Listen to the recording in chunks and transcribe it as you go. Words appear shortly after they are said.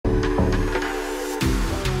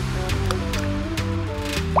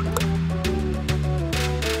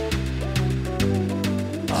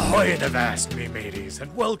Been avast me mateys,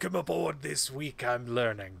 and welcome aboard This Week I'm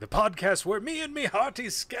Learning, the podcast where me and me hearty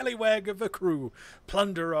scallywag of a crew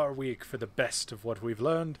plunder our week for the best of what we've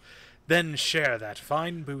learned, then share that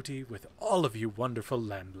fine booty with all of you wonderful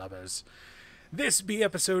landlubbers. This be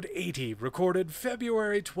episode 80, recorded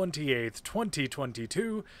February 28th,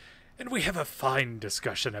 2022, and we have a fine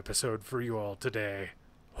discussion episode for you all today.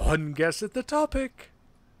 One guess at the topic.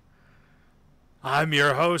 I'm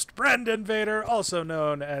your host, Brandon Vader, also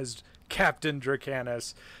known as Captain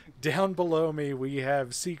Dracanus. Down below me, we have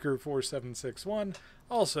Seeker4761,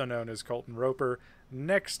 also known as Colton Roper.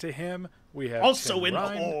 Next to him, we have also Tim in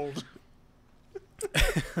Rhind. the hold.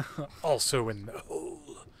 Also in the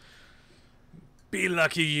hole. Be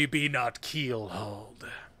lucky ye be not keel-hauled.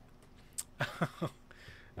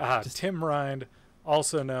 Tim Rhind,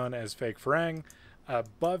 also known as Fake Farang.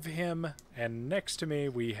 Above him and next to me,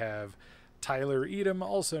 we have Tyler Eidem,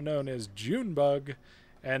 also known as Junebug,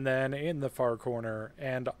 and then in the far corner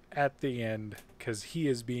and at the end, because he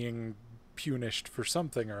is being punished for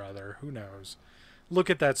something or other, who knows. Look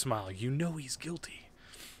at that smile, you know he's guilty.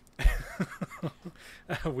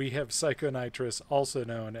 We have Psychonitrous, also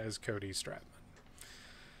known as Cody Stratman.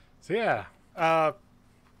 So yeah,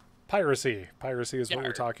 Piracy is what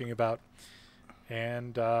we're talking about.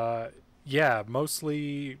 And yeah,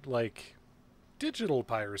 mostly like digital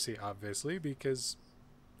piracy, obviously, because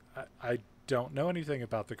I don't know anything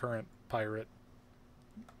about the current pirate.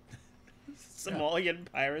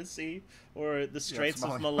 Somalian piracy or the Straits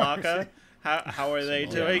of Malacca. How are they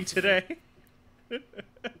doing today?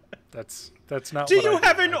 That's not. Do you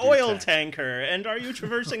have an oil tanker, and are you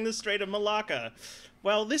traversing the Strait of Malacca?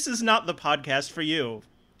 Well, this is not the podcast for you.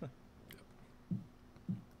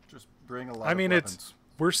 Just bring a lot of weapons.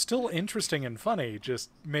 We're still interesting and funny,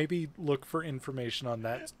 just maybe look for information on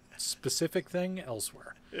that specific thing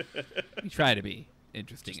elsewhere. We try to be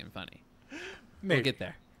interesting and funny. Maybe. We'll get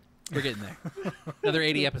there. We're getting there. Another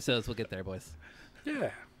 80 episodes, we'll get there, boys.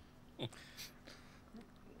 Yeah.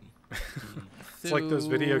 It's like those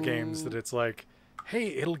video games that it's like, hey,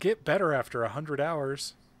 it'll get better after 100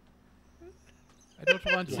 hours. I don't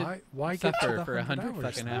want to why suffer for 100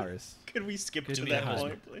 fucking then? hours. Could we skip Could to be that a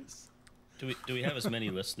point, please? Do we have as many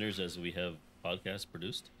listeners as we have podcasts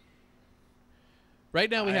produced? Right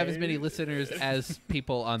now, we have as many listeners as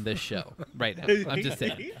people on this show. Right now, I'm just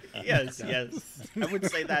saying. Yes. I would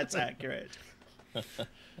say that's accurate. At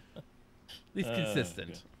least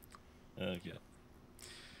consistent. Okay.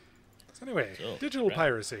 So anyway, digital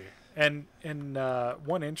piracy. And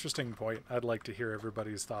one interesting point I'd like to hear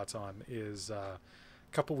everybody's thoughts on is a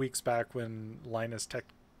couple weeks back when Linus Tech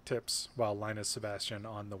Tips, Linus Sebastian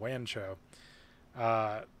on the WAN show,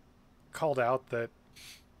 called out that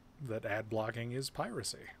ad blocking is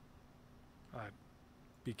piracy. I'd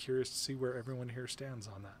be curious to see where everyone here stands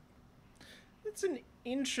on that. It's an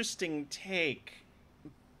interesting take,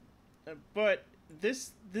 but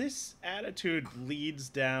this attitude leads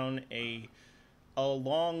down a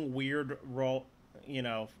long weird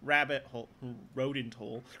rabbit hole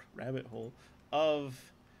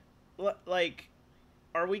of like,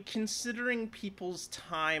 are we considering people's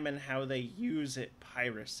time and how they use it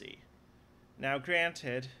piracy? Now,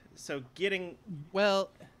 granted, so I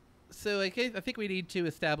think we need to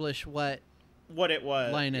establish what it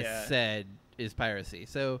was Linus said is piracy.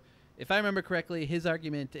 So if I remember correctly, his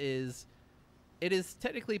argument is it is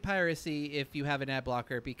technically piracy if you have an ad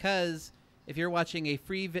blocker, because if you're watching a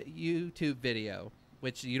free YouTube video,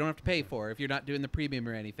 which you don't have to pay for if you're not doing the premium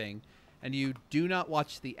or anything, and you do not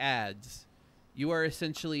watch the ads, you are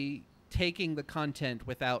essentially taking the content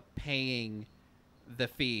without paying the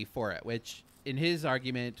fee for it, which in his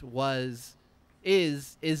argument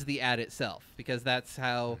is the ad itself, because that's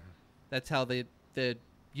how the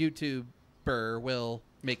YouTuber will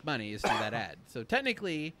make money, is through that ad. So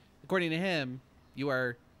technically, according to him, you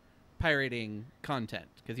are pirating content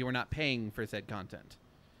because you are not paying for said content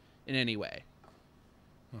in any way.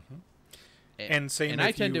 Mm-hmm. And same. And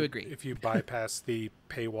I tend to agree. If you bypass the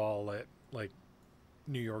paywall at like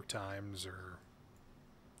New York Times or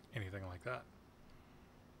anything like that.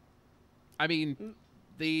 I mean,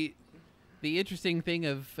 the interesting thing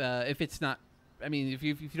of if it's not, I mean, if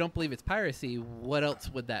you don't believe it's piracy, what else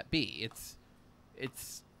would that be?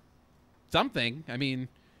 It's something. I mean,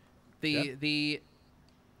 the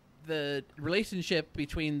relationship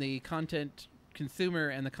between the content consumer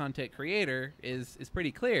and the content creator is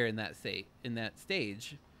pretty clear in that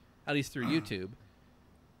stage, at least through YouTube.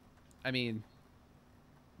 I mean,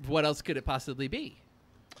 what else could it possibly be?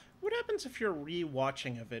 What happens if you're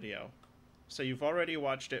re-watching a video? So you've already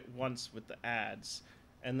watched it once with the ads,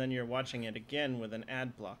 and then you're watching it again with an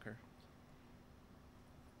ad blocker.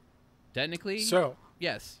 Technically,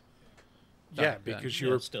 yes. Yeah, Sorry, because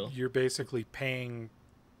you're basically paying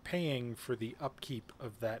for the upkeep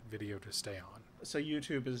of that video to stay on. So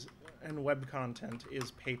YouTube and web content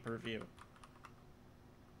is pay-per-view.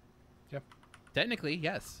 Yep. Technically,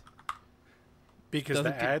 yes. Because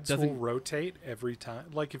the ads will rotate every time.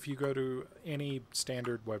 Like if you go to any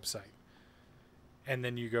standard website and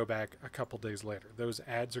then you go back a couple days later, those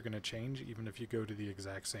ads are going to change even if you go to the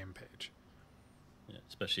exact same page. Yeah,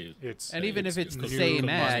 especially even if it's the same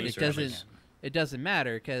ad, it doesn't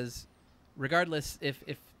matter, because regardless if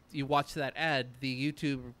you watch that ad, the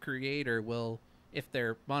YouTube creator will, if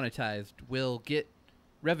they're monetized, will get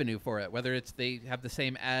revenue for it, whether it's they have the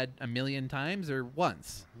same ad a million times or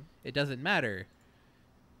once. It doesn't matter.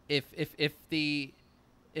 If the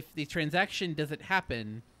transaction doesn't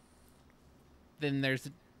happen, then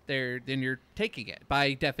then you're taking it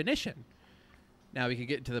by definition. Now we can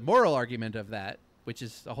get into the moral argument of that, which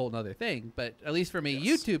is a whole nother thing, but at least from a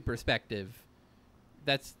YouTube perspective,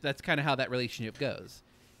 that's kind of how that relationship goes.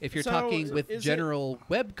 If you're talking with general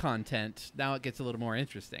web content, now it gets a little more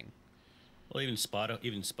interesting. Well, even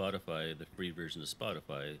Spotify, the free version of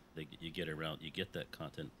Spotify, you get that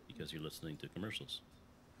content because you're listening to commercials.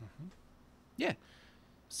 Yeah.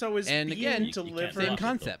 So being delivered, same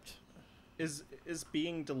concept. Is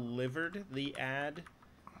being delivered the ad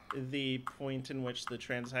the point in which the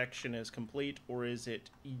transaction is complete, or is it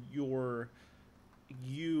your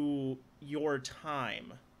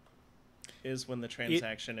time is when the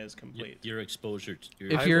transaction is complete? Your exposure.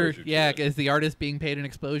 Is the artist being paid an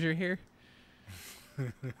exposure here?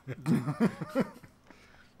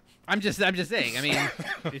 I'm just saying. I mean,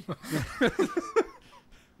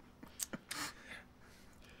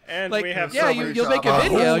 and like, we have you'll make a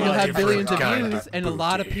video, you'll have billions of views, and a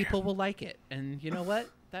lot of people will like it. And you know what?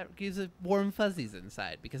 That gives it warm fuzzies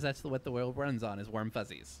inside, because that's what the world runs on, is warm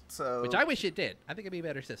fuzzies. Which I wish it did. I think it'd be a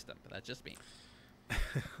better system, but that's just me.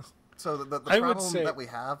 So the problem that we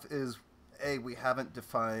have is, we haven't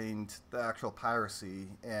defined the actual piracy,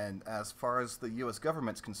 and as far as the U.S.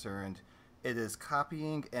 government's concerned, it is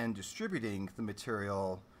copying and distributing the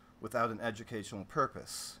material without an educational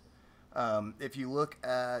purpose. If you look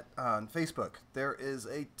on Facebook, there is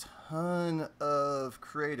a ton of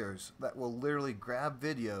creators that will literally grab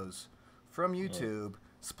videos from YouTube,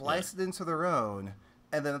 splice it into their own,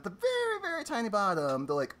 and then at the very, very tiny bottom,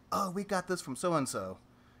 they're like, oh, we got this from so-and-so.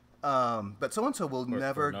 But so-and-so will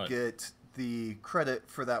never get the credit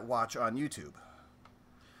for that watch on YouTube.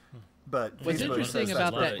 But what's Facebook interesting says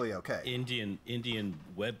about that's perfectly okay. Indian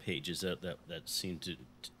web pages that seem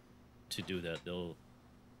to do that. They'll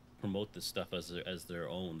promote the stuff as their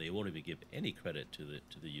own. They won't even give any credit to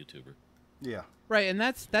the YouTuber. Yeah. Right, and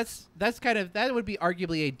that's kind of, that would be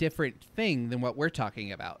arguably a different thing than what we're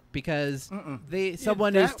talking about, because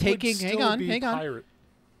someone is taking. Hang on.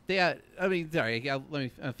 I mean, sorry. Let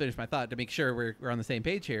me finish my thought to make sure we're on the same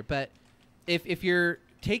page here. But if you're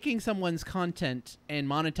taking someone's content and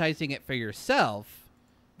monetizing it for yourself,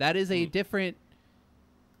 that is a different.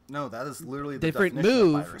 No, that is literally the different definition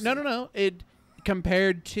move. of piracy. No. It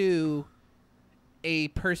compared to a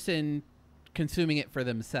person consuming it for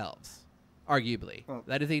themselves, arguably,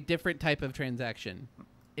 that is a different type of transaction.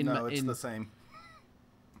 It's the same.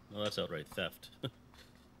 Well, that's outright theft.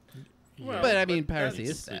 Well, but I mean, piracy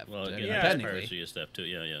is theft. Well, again, technically, piracy is theft too.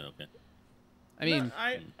 Yeah, okay. I mean,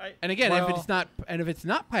 and again, if it's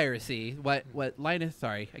not piracy, what Linus?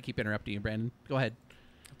 Sorry, I keep interrupting you, Brandon. Go ahead.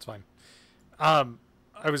 That's fine.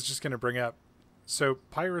 I was just going to bring up. So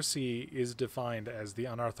piracy is defined as the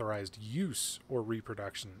unauthorized use or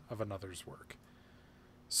reproduction of another's work.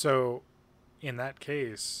 So, in that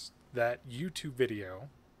case, that YouTube video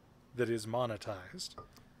that is monetized,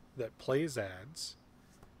 that plays ads,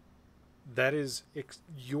 that is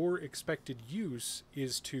your expected use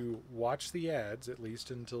is to watch the ads, at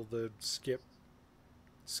least until the skip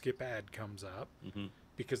ad comes up,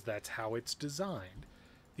 because that's how it's designed.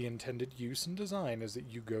 The intended use and design is that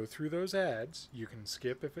you go through those ads, you can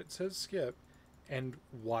skip if it says skip, and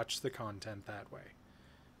watch the content that way.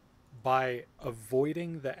 By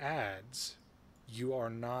avoiding the ads, you are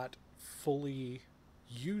not fully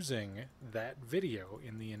using that video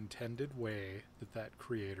in the intended way that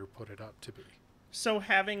creator put it up to be. So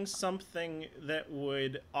having something that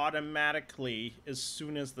would automatically, as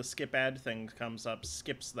soon as the skip ad thing comes up,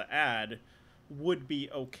 skips the ad, would be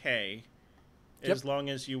okay. As long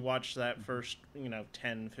as you watch that first,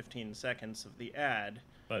 10, 15 seconds of the ad.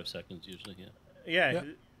 5 seconds usually, Yeah.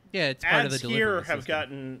 Yeah, it's part of the ads delivery here system. have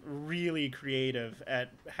gotten really creative at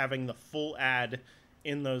having the full ad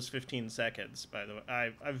in those 15 seconds, by the way.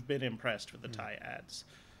 I've been impressed with the Thai ads.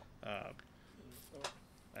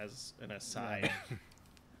 as an aside.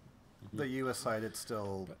 The U.S. side, it's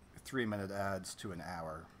still 3-minute ads to an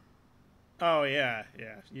hour. Oh, yeah.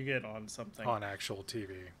 You get on something. On actual TV,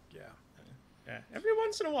 yeah. Yeah. Every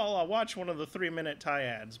once in a while, I'll watch one of the 3-minute Thai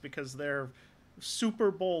ads because they're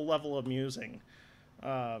Super Bowl level amusing.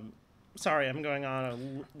 Sorry, I'm going on a weird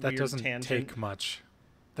tangent. That doesn't take much.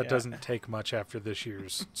 That doesn't take much after this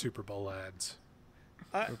year's Super Bowl ads.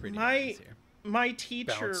 We're pretty nice here. My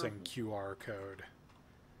teacher bouncing QR code.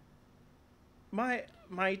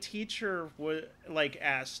 My teacher would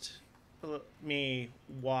asked me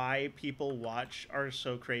why people are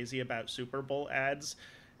so crazy about Super Bowl ads,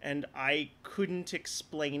 and I couldn't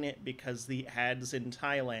explain it because the ads in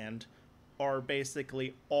Thailand are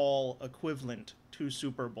basically all equivalent to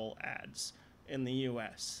Super Bowl ads in the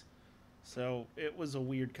US. So it was a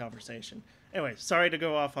weird conversation. Anyway, sorry to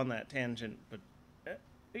go off on that tangent, but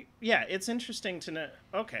yeah, it's interesting to know.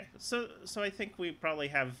 Okay, so I think we probably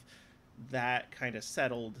have that kind of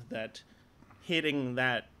settled, that hitting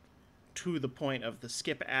that to the point of the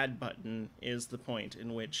skip ad button is the point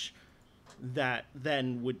in which that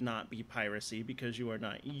then would not be piracy because you are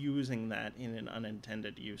not using that in an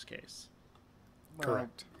unintended use case.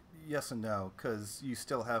 Correct. Yes and no, because you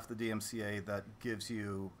still have the DMCA that gives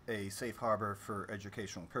you a safe harbor for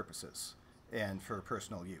educational purposes and for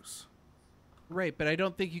personal use. Right, but I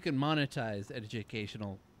don't think you can monetize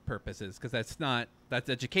educational purposes because that's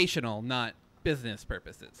educational, not business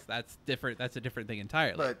purposes. That's different. That's a different thing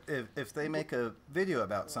entirely. But if they make a video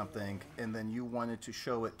about something and then you wanted to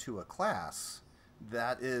show it to a class,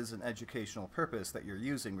 that is an educational purpose that you're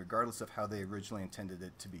using regardless of how they originally intended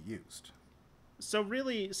it to be used. So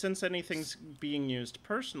really, since anything's being used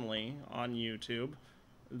personally on YouTube,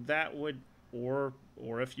 that would, or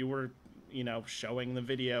if you were, showing the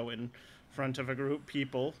video in front of a group of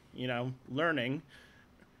people, learning,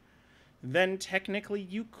 then technically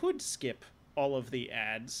you could skip all of the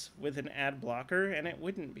ads with an ad blocker and it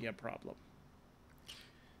wouldn't be a problem.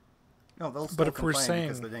 No, they'll still complain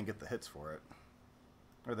because they didn't get the hits for it.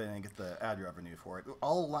 Or they didn't get the ad revenue for it.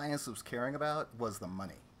 All Linus was caring about was the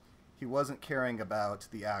money. He wasn't caring about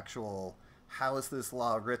the actual, how is this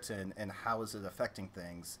law written and how is it affecting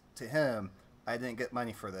things. To him, I didn't get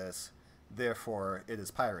money for this, therefore it is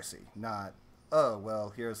piracy. Not, oh,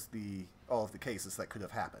 well, here's all of the cases that could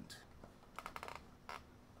have happened.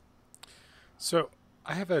 So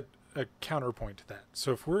I have a counterpoint to that.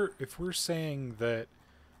 So if we're saying that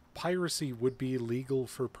piracy would be legal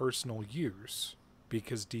for personal use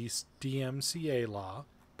because DMCA law,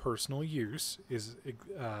 personal use, is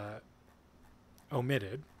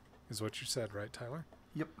omitted, is what you said, right, Tyler?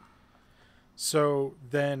 Yep. So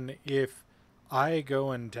then if I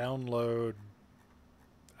go and download,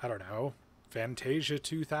 I don't know, Fantasia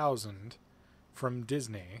 2000 from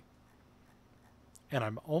Disney, and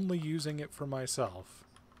I'm only using it for myself,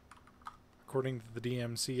 according to the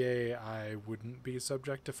DMCA, I wouldn't be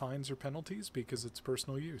subject to fines or penalties because it's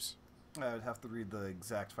personal use. I would have to read the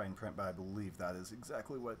exact fine print, but I believe that is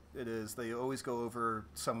exactly what it is. They always go over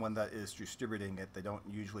someone that is distributing it. They don't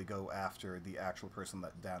usually go after the actual person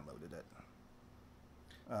that downloaded it.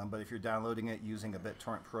 But if you're downloading it using a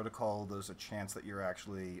BitTorrent protocol, there's a chance that you're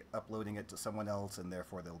actually uploading it to someone else, and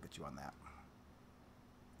therefore they'll get you on that.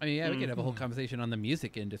 I mean, yeah, we could have a whole conversation on the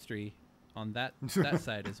music industry on that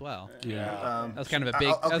side as well. Yeah. That was kind of a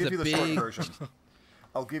big... I'll give you the short version.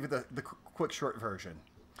 I'll give you the quick short version.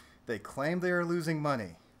 They claim they are losing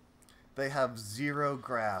money. They have 0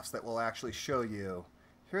 graphs that will actually show you,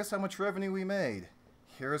 here's how much revenue we made.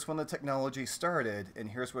 Here's when the technology started, and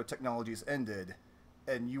here's where technologies ended.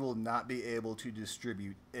 And you will not be able to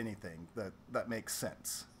distribute anything that makes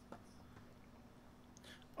sense.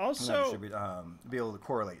 Also, be able to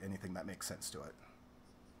correlate anything that makes sense to it.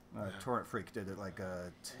 Torrent Freak did it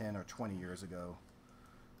 10 or 20 years ago,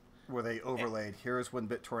 where they overlaid, here's when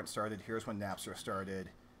BitTorrent started, here's when Napster started,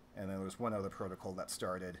 and then there was one other protocol that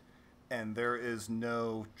started, and there is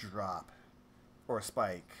no drop or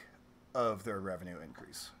spike of their revenue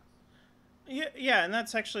increase. Yeah, and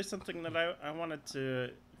that's actually something that I wanted to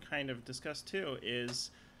kind of discuss too,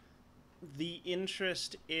 is the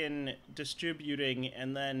interest in distributing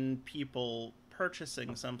and then people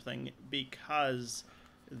purchasing something because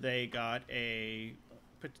they got a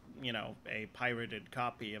pirated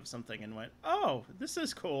copy of something and went, oh, this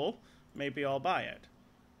is cool, maybe I'll buy it.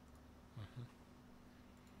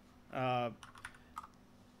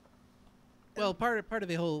 Well, part of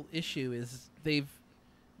the whole issue is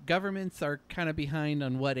governments are kind of behind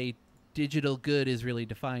on what a digital good is really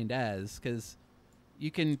defined as, because you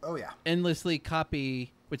can endlessly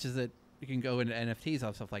copy, which is you can go into NFTs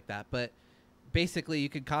and stuff like that, but basically you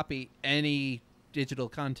can copy any digital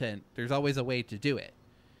content, there's always a way to do it.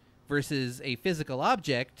 Versus a physical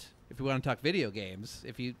object, if we want to talk video games,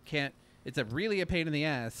 if you can't, it's really a pain in the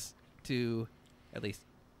ass to, at least,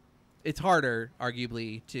 it's harder,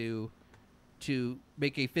 arguably, to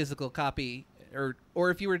make a physical copy,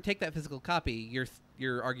 or if you were to take that physical copy,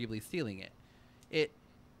 you're arguably stealing it.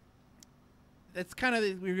 That's kind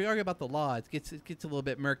of, when we argue about the law, it gets a little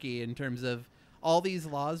bit murky in terms of all these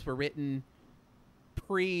laws were written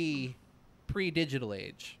pre-digital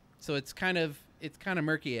age, so it's kind of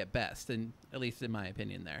murky at best, and at least in my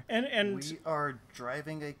opinion there. And we are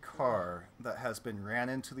driving a car that has been ran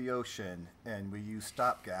into the ocean, and we use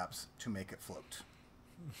stopgaps to make it float.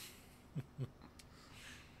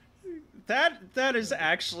 that is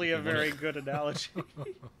actually a very good analogy.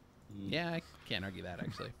 Yeah, I can't argue that,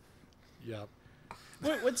 actually. Yep.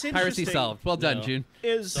 What's interesting? Piracy solved. Well done, June.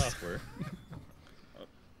 Is software.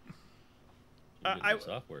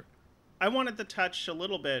 Software. I wanted to touch a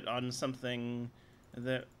little bit on something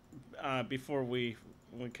that before we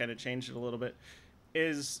kind of changed it a little bit,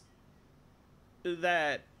 is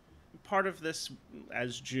that part of this,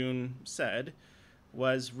 as June said,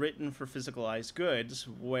 was written for physicalized goods,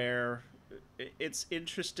 where it's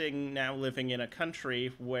interesting now living in a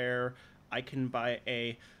country where I can buy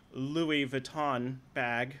a Louis Vuitton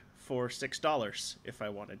bag for $6 if I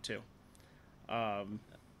wanted to.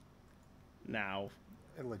 Now,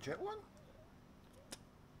 a legit one?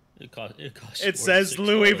 It costs. It says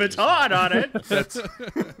Louis Vuitton on it.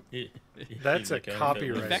 That's a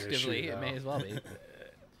copyright Effectively, issue, it may as well be.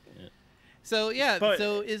 Yeah. So yeah, But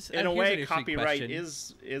so is in a here's way, an interesting copyright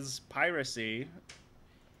question. is piracy.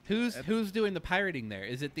 Who's doing the pirating there?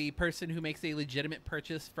 Is it the person who makes a legitimate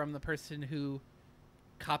purchase from the person who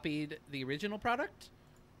copied the original product,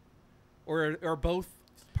 or are both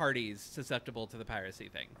parties susceptible to the piracy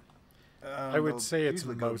thing? I would say it's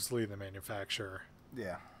usually mostly the manufacturer,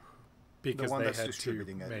 Yeah. because one they that's had to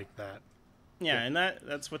distributing it. make that. Yeah, and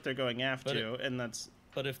that's what they're going after, and that's.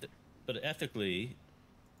 But ethically,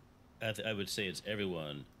 I would say it's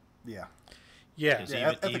everyone. Yeah. Yeah. 'Cause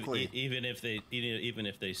Yeah, ethically. even if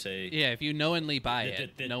they say, Yeah, if you knowingly buy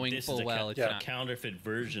it, that knowing this full is well a it's Yeah. not. counterfeit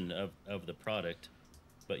version of the product,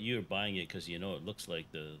 but you're buying it because you know it looks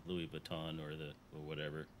like the Louis Vuitton or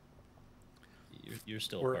whatever. You're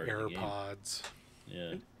still Or part of the game. AirPods.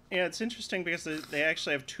 Yeah. Yeah, it's interesting because they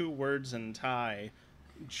actually have 2 words in Thai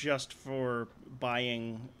just for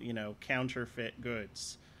buying, counterfeit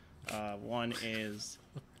goods. One is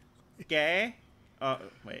gay.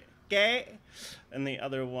 Gay. And the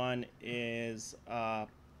other one is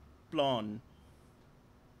blonde.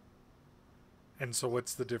 And so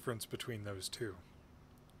what's the difference between those two?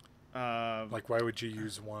 Why would you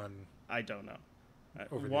use one? I don't know.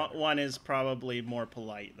 Over the other. One is probably more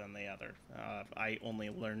polite than the other. I only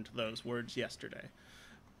learned those words yesterday.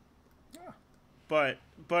 Yeah. But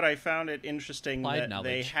I found it interesting Applied that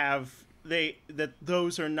knowledge. that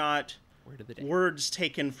those are not Word of the day. words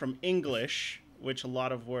taken from English, which a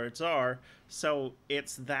lot of words are. So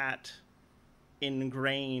it's that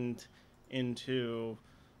ingrained into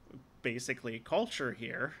basically culture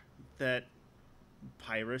here that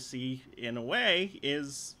piracy, in a way,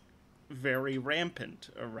 is very rampant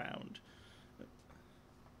around.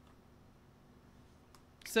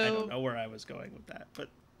 So I don't know where I was going with that, but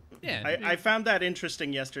yeah, I found that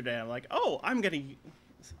interesting yesterday. I'm like, I'm going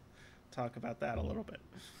to talk about that a little bit.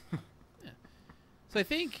 So I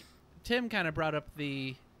think Tim kind of brought up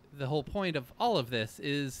the whole point of all of this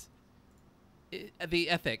is the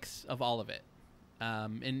ethics of all of it,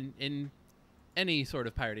 in any sort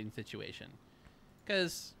of pirating situation.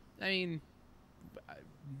 Because I mean,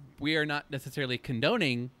 we are not necessarily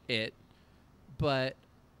condoning it, but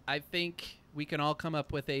I think we can all come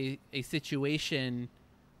up with a situation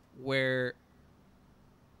where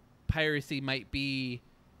piracy might be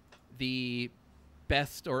the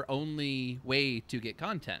best or only way to get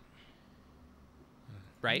content.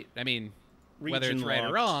 Right? I mean, whether it's right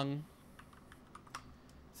or wrong.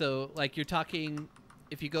 So, like, you're talking,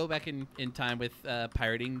 if you go back in time with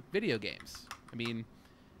pirating video games, I mean,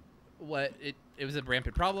 it was a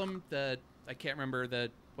rampant problem. I can't remember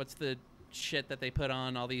what's the shit that they put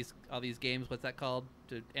on all these games. What's that called?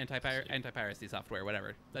 Anti-piracy software,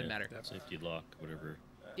 whatever. Doesn't matter. Safety lock, whatever.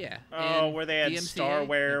 Yeah. Where they had DMCA,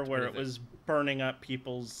 Starware, where it was burning up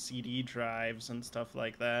people's CD drives and stuff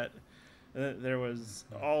like that. There was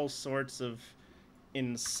all sorts of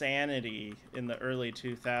insanity in the early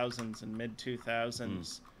 2000s and mid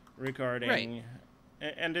 2000s regarding, Right.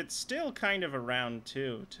 And it's still kind of around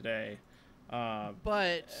too today.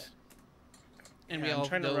 But, and we I'm all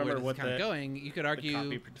trying to know where remember this what is kind of the- going. You could copy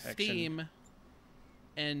argue protection. Steam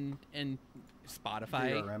and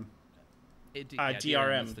Spotify. DRM.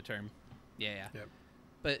 DRM is the term. Yeah. Yep.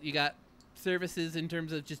 But you got services in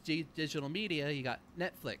terms of just digital media. You got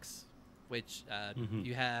Netflix, which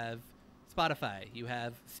you have Spotify, you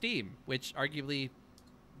have Steam, which arguably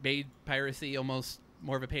made piracy almost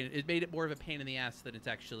more of a pain. It made it more of a pain in the ass than it's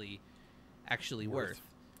actually worth.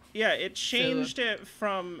 Yeah, it changed it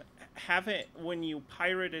from having, when you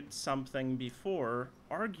pirated something before,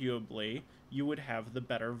 arguably, you would have the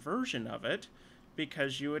better version of it,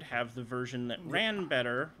 because you would have the version that ran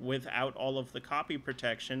better without all of the copy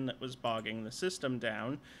protection that was bogging the system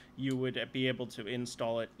down. You would be able to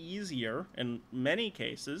install it easier in many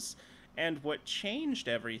cases. And what changed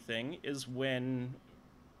everything is when...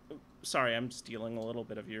 Sorry, I'm stealing a little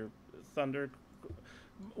bit of your thunder.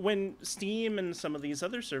 When Steam and some of these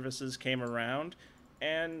other services came around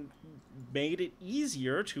and made it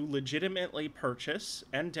easier to legitimately purchase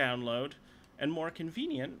and download and more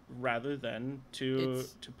convenient rather than to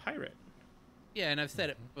pirate. Yeah, and I've said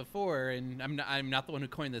it before, and I'm not the one who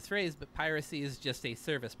coined this phrase, but piracy is just a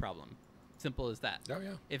service problem. Simple as that. Oh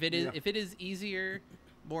yeah. If it is easier,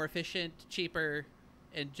 more efficient, cheaper,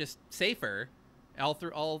 and just safer,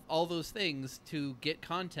 all those things to get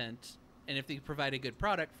content, and if they provide a good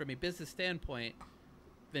product from a business standpoint,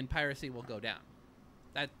 then piracy will go down.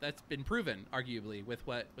 That's been proven, arguably, with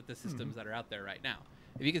the systems that are out there right now.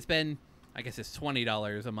 If you can spend, I guess it's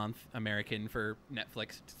 $20 a month American for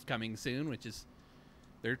Netflix coming soon, which is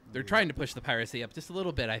they're trying to push the piracy up just a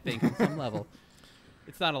little bit, I think, on some level.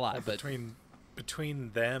 It's not a lot, but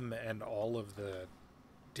between them and all of the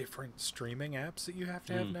different streaming apps that you have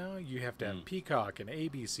to have now, you have to have Peacock and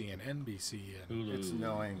ABC and NBC and Hulu. It's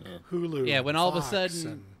annoying. Hulu. Yeah, when all Fox of a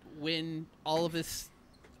sudden, when all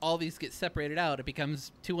these get separated out, it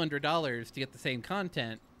becomes $200 to get the same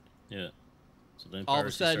content. Yeah. So then All of a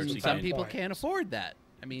piracy starts sudden, to some gain. people can't afford that.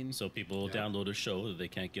 I mean, So people download a show that they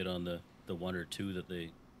can't get on the one or two that they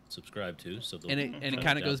subscribe to. So and it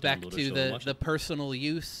kind of goes back to the personal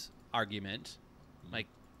use argument. Like,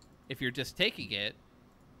 if you're just taking it,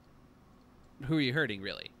 who are you hurting,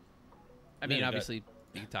 really? I mean, obviously,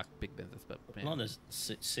 you can talk big business, but along the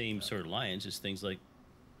same sort of lines is things like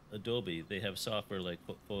Adobe. They have software like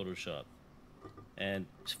Photoshop, and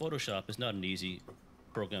Photoshop is not an easy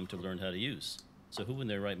program to learn how to use. So who in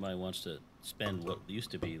their right mind wants to spend what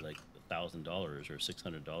used to be like $1,000 or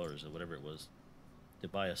 $600 or whatever it was to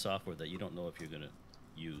buy a software that you don't know if you're going to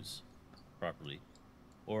use properly,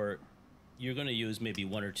 or you're going to use maybe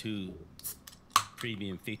one or two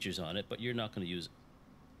premium features on it, but you're not going to use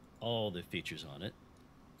all the features on it.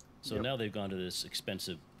 So now they've gone to this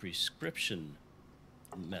expensive prescription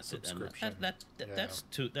method, and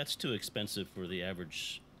that's too expensive for the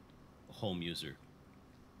average home user.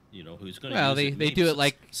 You know, who's going to use it. They do it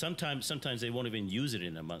like sometimes they won't even use it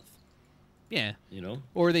in a month. Yeah. You know,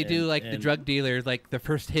 or they do like the drug dealers, like the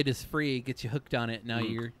first hit is free, gets you hooked on it. Now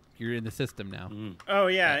you're in the system now. Oh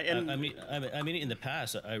yeah, and I mean, in the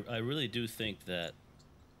past, I really do think that,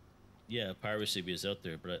 piracy is out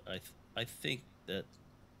there, but I think that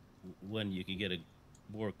when you can get a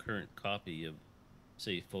more current copy of,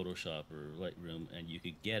 say, Photoshop or Lightroom, and you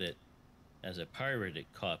could get it as a pirated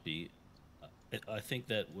copy, I think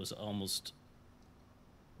that was almost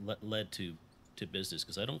led to business,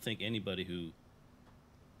 because I don't think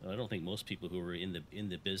most people who are in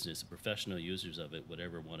the business, professional users of it, would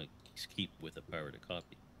ever want to keep with a pirated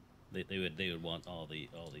copy. They would want all the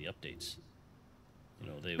updates. You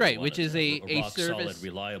know, they would want which is a rock service, solid,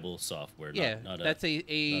 reliable software. Yeah, not that's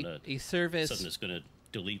a service. Something that's going to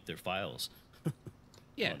delete their files.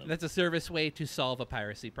 Yeah, that's a service way to solve a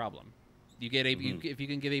piracy problem. You get if you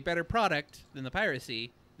can give a better product than the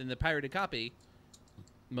pirated copy,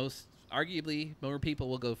 arguably more people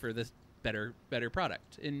will go for this better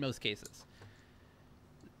product in most cases.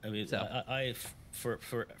 I mean, so.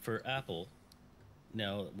 For Apple,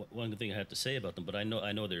 now one thing I have to say about them, but I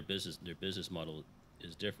know their business model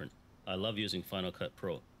is different. I love using Final Cut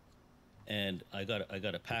Pro, and I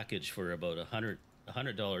got a package for about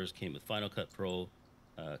 $100 came with Final Cut Pro,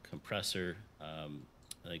 compressor,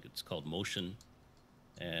 I think it's called Motion,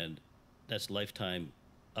 and that's lifetime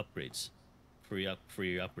upgrades, free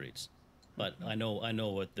upgrades. But I know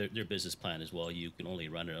what their business plan is. Well, you can only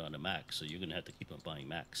run it on a Mac, so you're going to have to keep on buying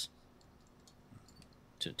Macs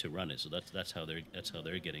to run it. So that's how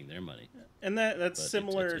they're getting their money. And that's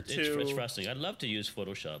similar to. It's frustrating. I'd love to use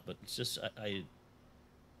Photoshop, but it's just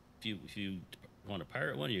if you want to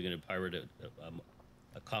pirate one, you're going to pirate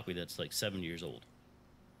a copy that's like 7 years old.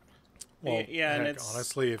 Well, yeah, and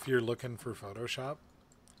honestly, if you're looking for Photoshop,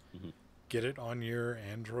 get it on your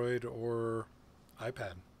Android or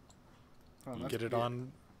iPad. Get it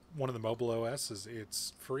on one of the mobile OSs,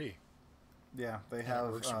 it's free. Yeah, they have.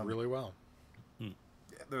 It works really well.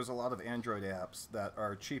 There's a lot of Android apps that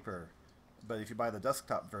are cheaper, but if you buy the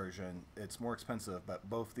desktop version, it's more expensive, but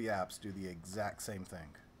both the apps do the exact same thing.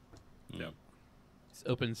 Yep. It's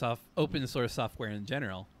open source software in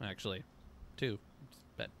general, actually, too.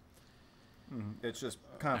 But it's just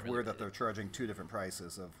kind of really weird that they're charging two different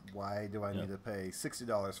prices of why do I need to pay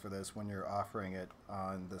 $60 for this when you're offering it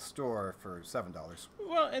on the store for $7?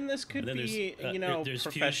 Well, and this could be, there's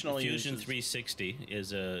professional Fusion uses. 360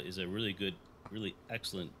 is a really good, really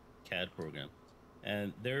excellent CAD program,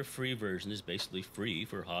 and their free version is basically free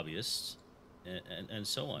for hobbyists, and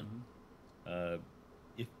so on.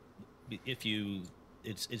 If you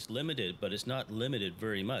it's limited, but it's not limited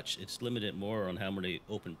very much. It's limited more on how many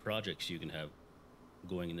open projects you can have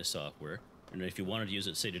going in the software. And if you wanted to use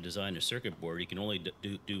it, say, to design a circuit board, you can only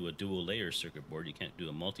do a dual layer circuit board. You can't do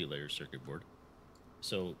a multi-layer circuit board.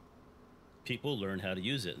 So people learn how to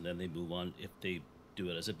use it, and then they move on. If they do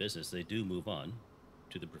it as a business, they do move on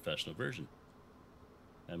to the professional version.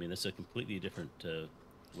 I mean, that's a completely different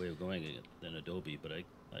way of going than Adobe, but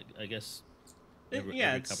I guess every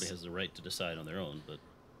company has the right to decide on their own. But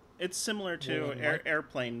it's similar to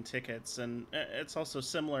airplane tickets, and it's also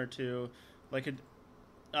similar to like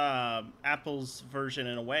Apple's version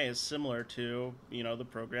in a way is similar to the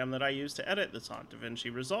program that I use to edit this on,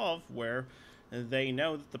 DaVinci Resolve, where they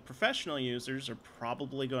know that the professional users are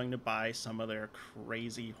probably going to buy some of their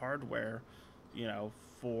crazy hardware,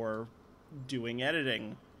 for doing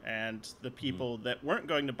editing, and the people that weren't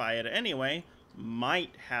going to buy it anyway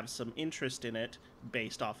might have some interest in it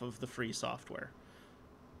based off of the free software.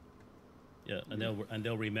 Yeah, and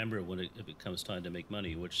they'll remember if it comes time to make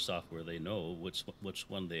money, which software they know, which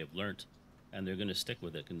one they have learned, and they're going to stick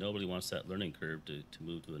with it. And nobody wants that learning curve to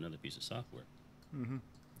move to another piece of software. Mm-hmm.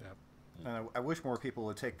 Yep. And I wish more people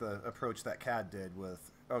would take the approach that CAD did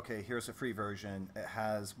with, okay, here's a free version. It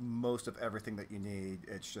has most of everything that you need.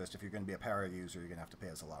 It's just if you're going to be a power user, you're going to have to pay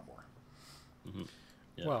us a lot more. Mm-hmm.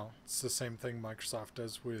 Yeah. Well, it's the same thing Microsoft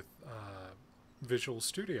does with Visual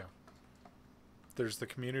Studio. There's the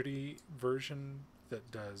community version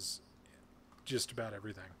that does just about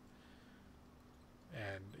everything.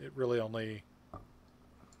 And it really only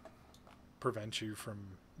prevents you from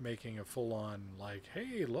making a full-on, like,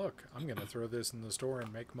 hey, look, I'm going to throw this in the store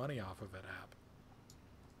and make money off of it app.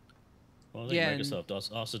 Well, I think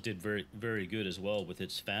Microsoft also did very, very good as well with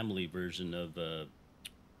its family version of, I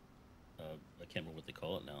can't remember what they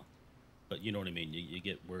call it now, but you know what I mean. You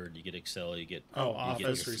get Word, you get Excel, you get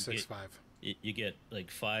Office 365. You get like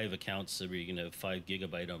 5 accounts where you can have 5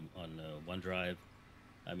 gigabyte on OneDrive.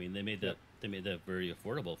 I mean, they made that very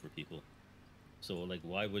affordable for people. So like,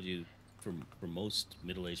 why would you? For most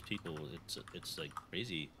middle-aged people, it's like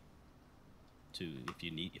crazy to if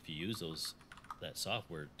you use that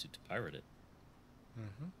software to pirate it.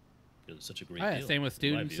 Mm-hmm. Because it's such a great deal. Same with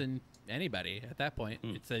students and anybody at that point.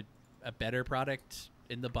 It's a better product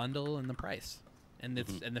in the bundle and the price, and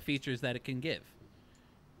and the features that it can give.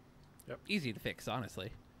 Yep. Easy to fix,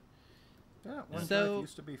 honestly. Yeah, OneDrive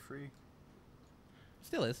used to be free.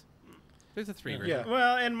 Still is. There's a free version. Yeah.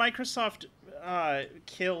 Well, and Microsoft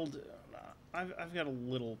killed. I've got a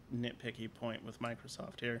little nitpicky point with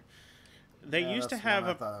Microsoft here. They used to have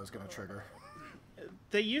I thought I was going to trigger.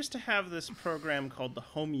 They used to have this program called the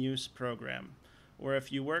Home Use Program, where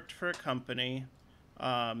if you worked for a company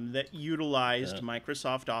that utilized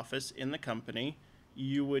Microsoft Office in the company,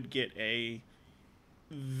 you would get a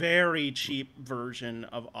very cheap version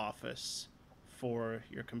of Office for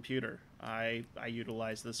your computer. I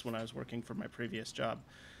utilized this when I was working for my previous job,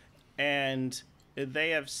 and they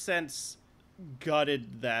have since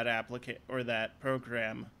gutted that that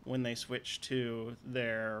program when they switched to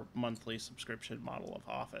their monthly subscription model of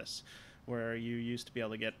Office, where you used to be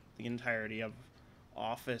able to get the entirety of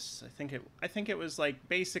Office. I think it was like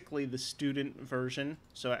basically the student version,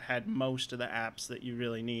 so it had most of the apps that you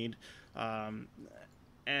really need,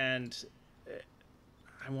 and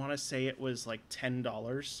I want to say it was like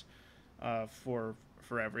 $10 for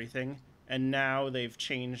everything, and now they've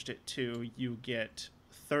changed it to you get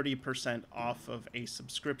 30% off of a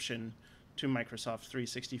subscription to Microsoft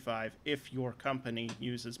 365 if your company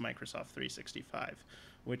uses Microsoft 365,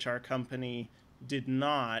 which our company did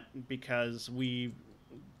not, because we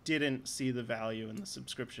didn't see the value in the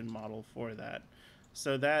subscription model for that.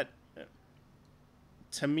 So that,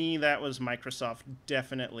 to me, that was Microsoft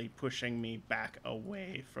definitely pushing me back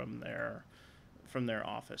away from their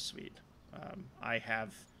Office suite. I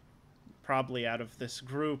have probably out of this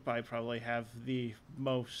group, I probably have the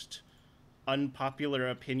most unpopular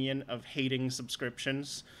opinion of hating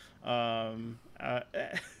subscriptions. to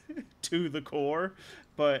the core.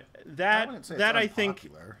 But that I think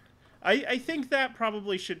I think that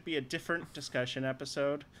probably should be a different discussion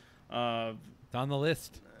episode. It's on the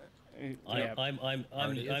list. Yeah. I'm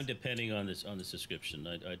depending on this description.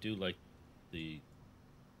 I do like the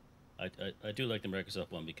I do like the Microsoft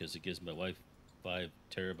one because it gives my wife 5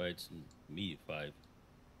 terabytes and me 5,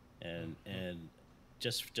 and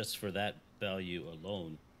just for that value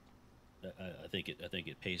alone, I think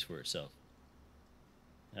it pays for itself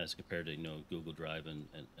as compared to Google Drive and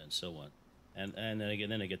so on, and then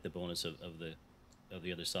again I get the bonus of the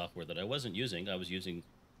other software that I wasn't using. I was using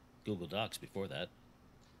Google Docs before that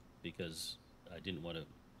because I didn't want to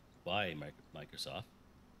buy Microsoft,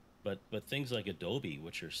 but things like Adobe,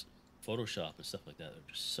 which are Photoshop and stuff like that,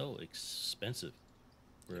 are just so expensive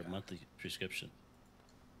for a monthly prescription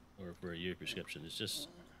or for a year prescription. It's just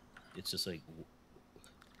like,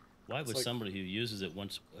 why would somebody who uses it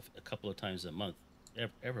once a couple of times a month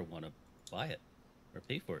ever want to buy it or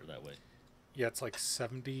pay for it that way? Yeah, it's like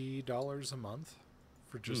 $70 a month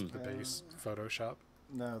for just the base Photoshop.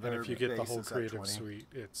 No, and if you get the whole Creative Suite,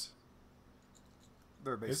 it's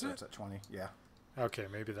their base starts at 20. Yeah. Okay,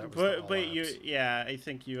 maybe that was. But I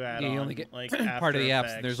think you add on, you only get like part of the apps.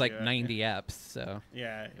 Effects, There's like 90 apps, so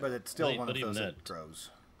yeah. But it's still one of those that grows.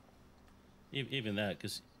 Even that,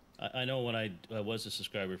 because I know when I was a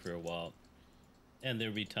subscriber for a while, and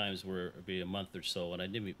there'd be times where it'd be a month or so, and I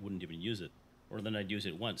wouldn't even use it, or then I'd use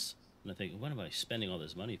it once, and I think, what am I spending all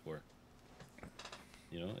this money for?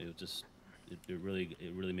 It really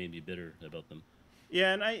made me bitter about them.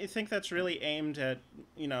 Yeah, and I think that's really aimed at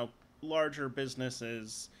larger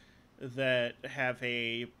businesses that have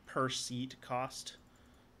a per seat cost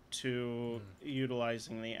to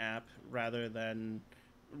utilizing the app rather than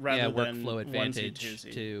workflow advantage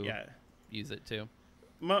to use it too.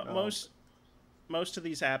 Most of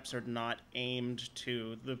these apps are not aimed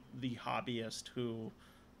to the hobbyist who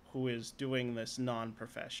is doing this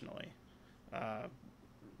non-professionally.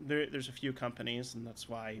 There's a few companies, and that's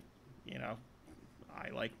why I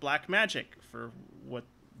like Blackmagic for what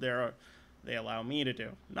they allow me to do.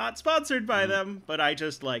 Not sponsored by them, but I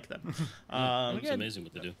just like them. It's amazing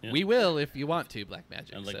what they do. Yeah. We will if you want to,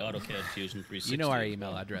 Blackmagic. And like AutoCAD Fusion 360. You know our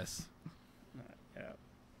email address.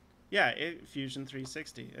 Fusion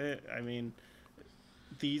 360. I mean,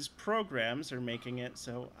 these programs are making it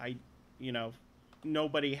so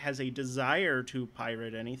nobody has a desire to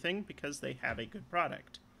pirate anything because they have a good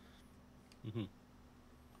product. Mm-hmm.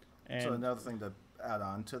 And so another thing to add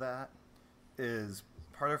on to that is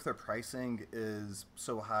part of their pricing is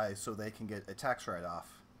so high so they can get a tax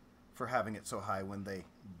write-off for having it so high when they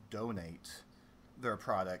donate their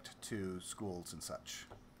product to schools and such.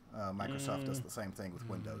 Microsoft does the same thing with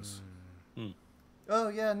Windows. Oh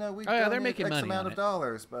yeah, no, we they're donate making X money amount on of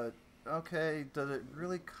dollars, but okay, does it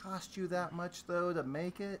really cost you that much though to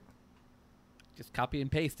make it? Just copy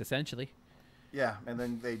and paste, essentially. Yeah, and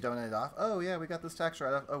then they donate it off. Oh yeah, we got this tax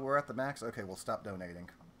write-off. Oh, we're at the max. Okay, we'll stop donating.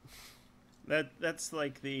 That's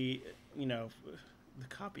like the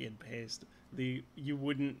copy and paste.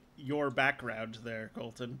 Your background there,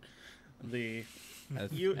 Colton. Which the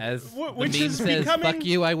meme is says, becoming, fuck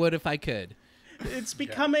you, I would if I could. It's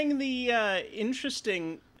becoming the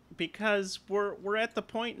interesting because we're at the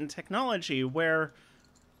point in technology where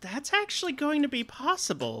that's actually going to be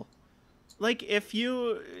possible. Like if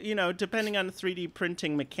depending on 3D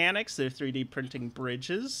printing mechanics, they're 3D printing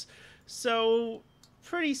bridges. So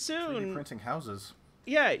pretty soon 3D printing houses.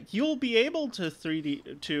 Yeah, you'll be able to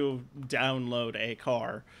download a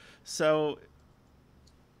car. So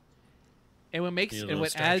and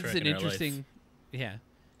what adds an interesting and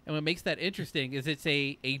what makes that interesting is it's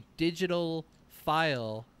a digital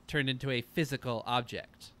file turned into a physical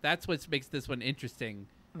object. That's what makes this one interesting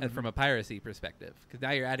from a piracy perspective, because now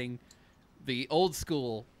you're adding the old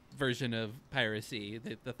school version of piracy,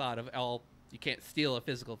 the thought of you can't steal a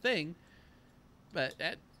physical thing, but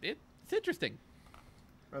it's interesting.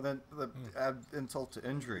 And then the add insult to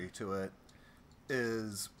injury to it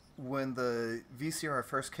is when the VCR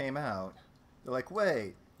first came out, they're like,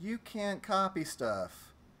 wait, you can't copy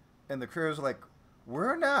stuff. And the crews are like,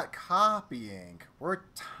 we're not copying, we're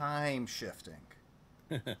time shifting.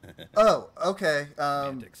 Oh, okay.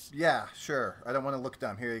 Yeah, sure. I don't want to look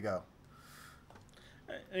dumb. Here you go.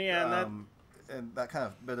 And that kind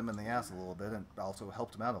of bit him in the ass a little bit, and also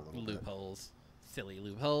helped him out a little bit. Loopholes. Silly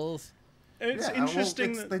loopholes. It's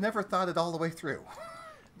interesting they never thought it all the way through.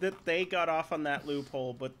 That they got off on that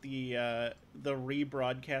loophole, but the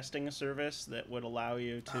rebroadcasting service that would allow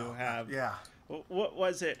you to have... Yeah. What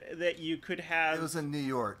was it that you could have... It was in New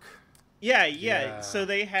York. Yeah. So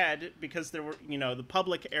they had, because there were, the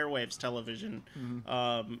public airwaves television,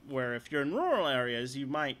 where if you're in rural areas, you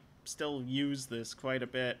might still use this quite a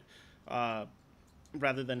bit,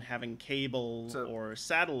 rather than having cable or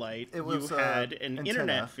satellite. You had an antenna.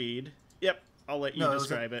 internet feed. Yep, I'll let you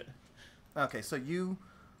describe it. Okay, so you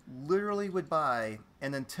literally would buy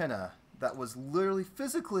an antenna that was literally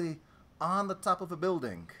physically on the top of a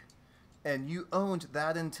building, and you owned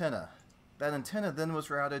that antenna. That antenna then was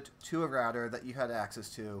routed to a router that you had access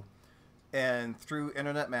to, and through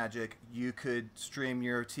internet magic, you could stream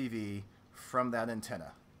your TV from that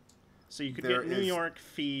antenna. So you could get New York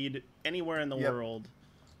feed anywhere in the world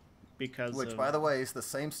Which, by the way, is the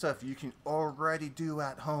same stuff you can already do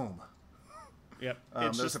at home. Yep.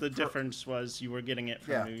 It's just the difference was you were getting it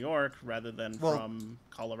from New York rather than from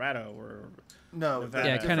Colorado or Nevada.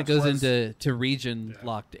 Yeah, it kind of goes into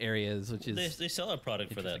region-locked areas, which is... They sell a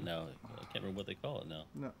product for that now. I can't remember what they call it now.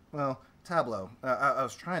 No, well, Tableau. I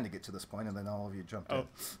was trying to get to this point, and then all of you jumped in.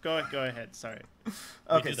 Go ahead. Sorry.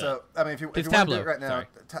 Okay, so, I mean, if you want to do it right now,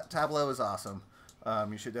 Tableau is awesome.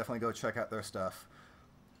 You should definitely go check out their stuff.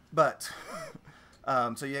 But,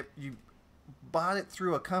 so you bought it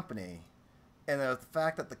through a company, and the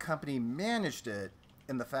fact that the company managed it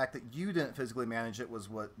and the fact that you didn't physically manage it was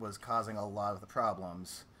what was causing a lot of the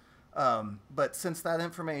problems. But since that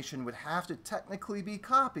information would have to technically be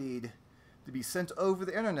copied to be sent over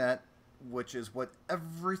the internet, which is what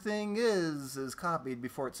everything is copied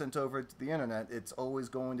before it's sent over to the internet, it's always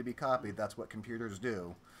going to be copied. That's what computers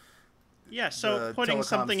do. Yeah, so putting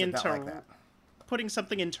something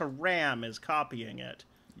into RAM is copying it.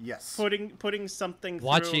 Yes. Putting something through...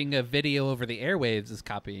 Watching a video over the airwaves is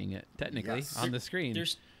copying it, technically, on the screen.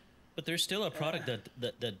 There's still a product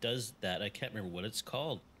that does that. I can't remember what it's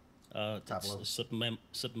called. Tableau.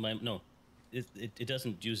 No, it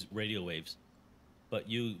doesn't use radio waves, but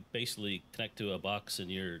you basically connect to a box in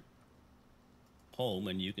your home,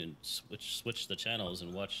 and you can switch the channels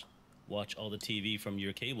and watch all the TV from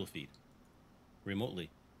your cable feed remotely.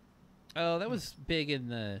 Oh, that was big in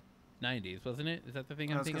the 90s, wasn't it? Is that the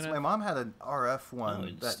thing I'm thinking of? My mom had an RF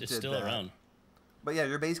one it's still around. But yeah,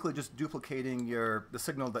 you're basically just duplicating the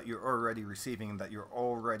signal that you're already receiving, that you're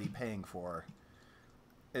already paying for.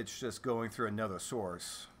 It's just going through another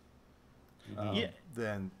source,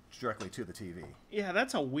 then directly to the TV. Yeah,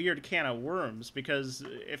 that's a weird can of worms, because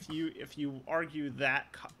if you argue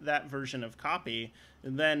that version of copy,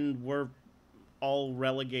 then we're all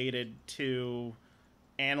relegated to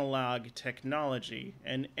analog technology,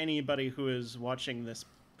 and anybody who is watching this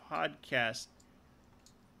podcast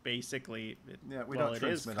basically we don't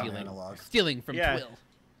transmit on analog. Stealing from TWIL.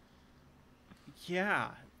 Yeah,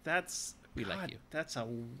 that's a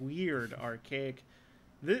weird archaic.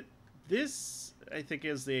 This I think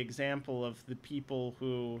is the example of the people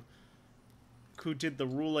who did the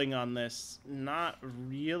ruling on this not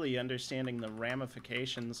really understanding the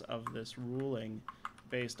ramifications of this ruling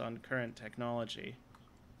based on current technology.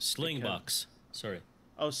 Slingbox. Sorry.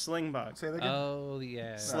 Oh, Slingbox. Say that again? Oh,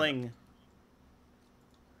 yeah. Sling.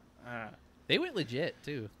 They went legit,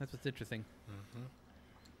 too. That's what's interesting. Mm-hmm.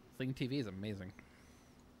 Sling TV is amazing.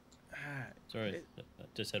 Sorry, I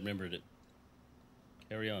just had remembered it.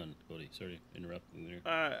 Carry on, Cody. Sorry, interrupting there.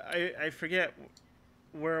 I forget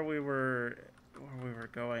where we were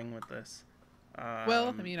going with this. Well,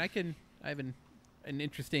 I mean, I have an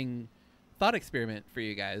interesting thought experiment for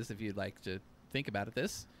you guys if you'd like to think about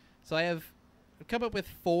this. So I've come up with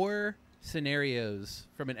 4 scenarios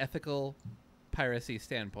from an ethical piracy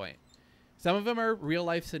standpoint. Some of them are real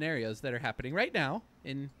life scenarios that are happening right now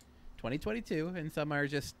in 2022, and some are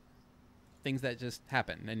just things that just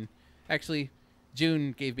happen. And actually,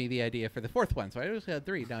 June gave me the idea for the 4th one, so I just had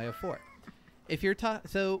 3. Now I have 4. If you're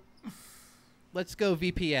so let's go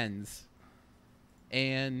VPNs.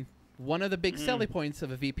 And one of the big selling points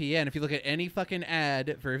of a VPN, if you look at any fucking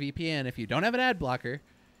ad for a VPN, if you don't have an ad blocker,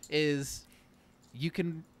 is you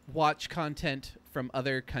can watch content from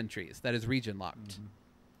other countries that is region locked.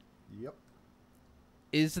 Mm-hmm. Yep.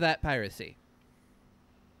 Is that piracy?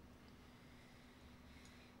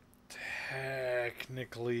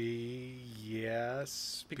 Technically,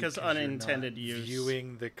 yes. Because unintended use.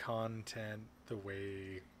 Viewing the content the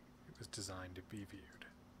way it was designed to be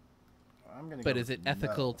viewed. But is it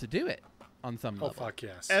ethical to do it on some level? Oh, fuck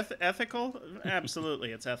yes. Ethical?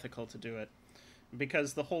 Absolutely, it's ethical to do it.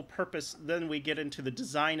 Because the whole purpose, then we get into the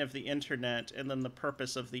design of the internet, and then the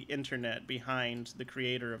purpose of the internet behind the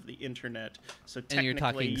creator of the internet. So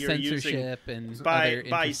technically, you're censorship and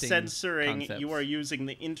by censoring, concepts. You are using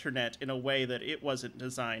the internet in a way that it wasn't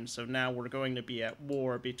designed. So now we're going to be at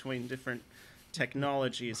war between different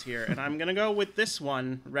technologies here, and I'm gonna go with this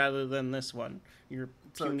one rather than this one. Your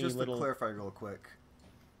so just to clarify real quick,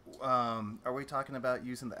 are we talking about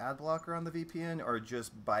using the ad blocker on the VPN or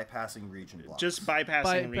just bypassing region blocks? Just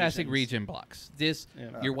bypassing region blocks.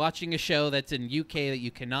 You're watching a show that's in UK that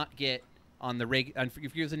you cannot get on the if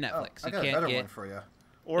you're using Netflix. I got a better one for you.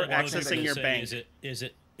 Or accessing your bank. Is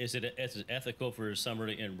it ethical for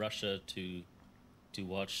somebody in Russia to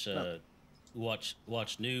watch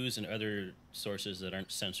watch news and other sources that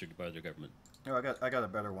aren't censored by their government? Oh, I got a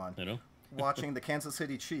better one. You know? Watching the Kansas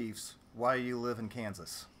City Chiefs while you live in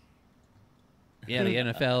Kansas. Yeah, the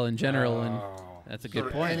NFL in general, and that's a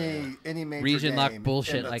good point. Any major region lock game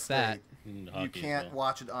bullshit in like state, that. You can't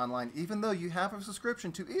watch it online, even though you have a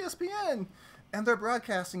subscription to ESPN and they're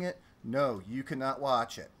broadcasting it. No, you cannot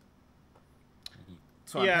watch it.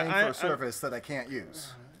 So I'm paying for a service that I can't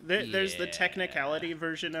use. There's the technicality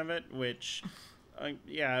version of it, which,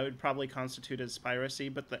 it would probably constitute as piracy,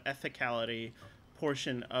 but the ethicality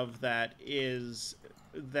portion of that is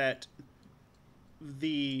that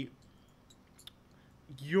these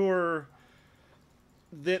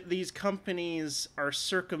companies are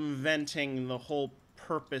circumventing the whole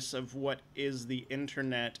purpose of what is the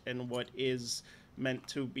internet and what is meant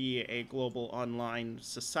to be a global online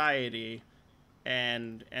society,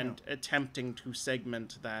 and attempting to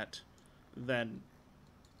segment that, then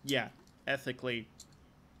ethically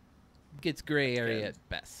gets gray area at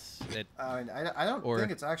best. I don't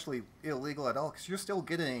think it's actually illegal at all, because you're still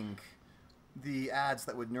getting the ads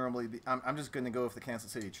that would normally be... I'm just going to go with the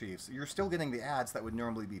Kansas City Chiefs. You're still getting the ads that would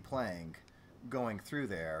normally be playing going through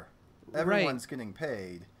there. Everyone's getting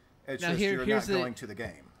paid. It's just you're not going to the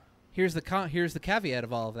game. Here's the caveat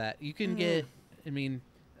of all of that. You can get... I mean,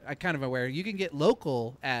 I'm kind of aware. You can get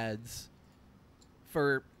local ads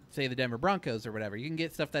for, say, the Denver Broncos or whatever. You can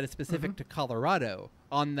get stuff that is specific to Colorado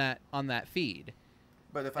on that feed.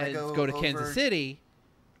 But if I go to Kansas City...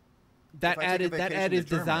 That ad is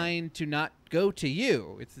designed to not go to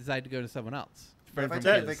you. It's designed to go to someone else. But if I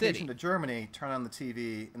take a vacation to Germany, turn on the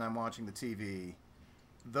TV, and I'm watching the TV,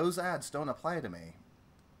 those ads don't apply to me.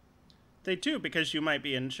 They do, because you might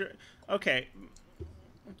be insured. Okay.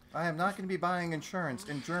 I am not going to be buying insurance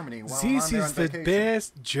in Germany while This I'm there on is the vacation.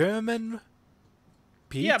 best German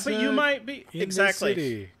pizza. Yeah, but you might be in the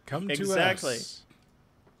city. Come to us.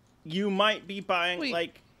 You might be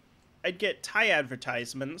buying I'd get Thai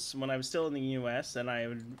advertisements when I was still in the U.S. and I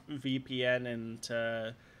would VPN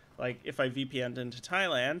into, if I VPN'd into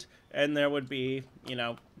Thailand, and there would be,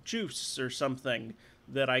 juice or something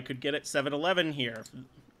that I could get at 7-Eleven here,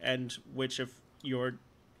 and which if you're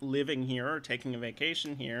living here or taking a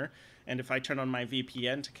vacation here, and if I turn on my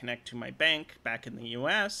VPN to connect to my bank back in the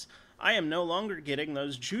U.S., I am no longer getting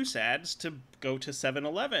those juice ads to go to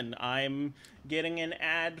 7-Eleven. I'm getting an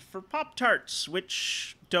ad for Pop-Tarts,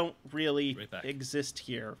 which don't really exist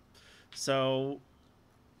here. So...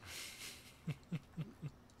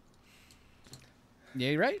 Yeah,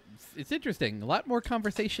 you're right. It's interesting. A lot more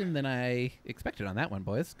conversation than I expected on that one,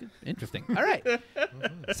 boys. Good. Interesting. All right.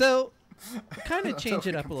 So, kind of change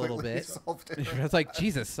it up a little bit. I was like,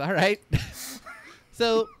 Jesus. All right.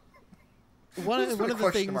 So... One of the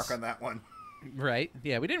question things, mark on that one. Right?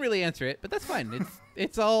 Yeah, we didn't really answer it, but that's fine.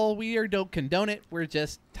 It's all we don't condone it. We're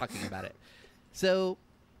just talking about it. So,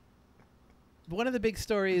 one of the big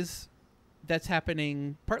stories that's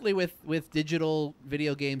happening, partly with digital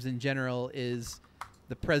video games in general, is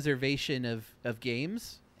the preservation of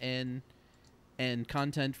games and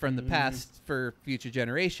content from the past for future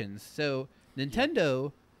generations. So,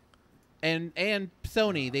 Nintendo and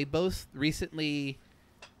Sony, they both recently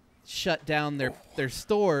shut down their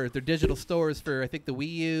digital stores for, I think, the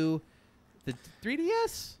Wii U, the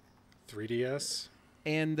 3DS,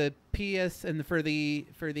 and the PS, and for the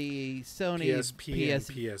Sony PSP and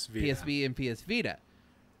PS Vita. PSV and PS Vita.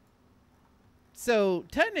 So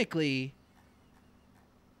technically,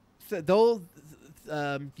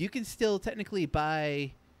 you can still technically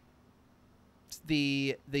buy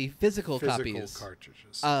the physical copies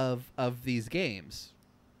cartridges of these games.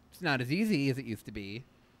 It's not as easy as it used to be,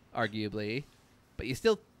 arguably, but you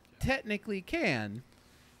still technically can,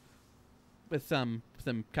 with some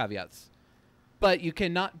caveats. But you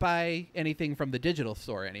cannot buy anything from the digital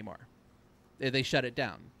store anymore. They shut it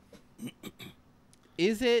down.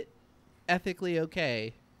 Is it ethically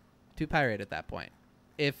okay to pirate at that point?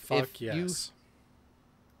 Fuck yes.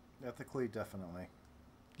 Ethically, definitely.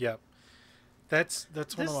 Yep. That's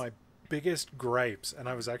one of my biggest gripes, and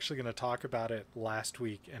I was actually going to talk about it last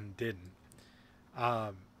week and didn't.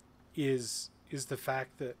 Is the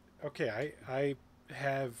fact that, okay, I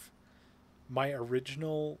have my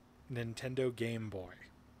original Nintendo Game Boy,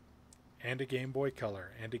 and a Game Boy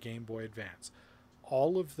Color and a Game Boy Advance.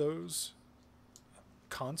 All of those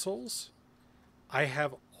consoles, I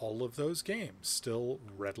have all of those games still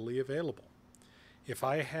readily available. If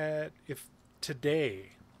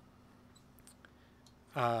today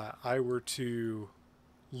I were to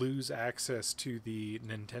lose access to the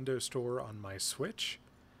Nintendo Store on my Switch,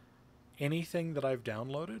 anything that I've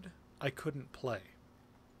downloaded, I couldn't play.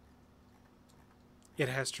 It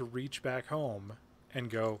has to reach back home and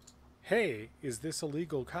go, hey, is this a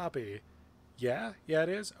legal copy? Yeah, it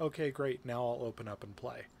is. Okay, great. Now I'll open up and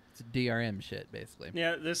play. It's DRM shit, basically.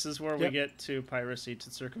 Yeah, this is where we get to piracy to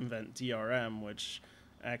circumvent DRM, which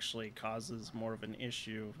actually causes more of an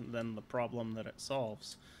issue than the problem that it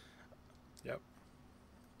solves. Yep.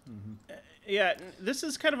 Mm-hmm. Yeah, this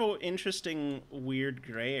is kind of an interesting, weird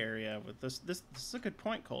gray area with this. This is a good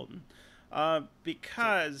point, Colton.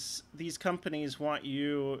 Because these companies want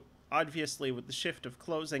you, obviously, with the shift of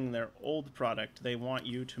closing their old product, they want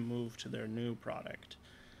you to move to their new product.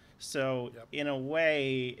 So, in a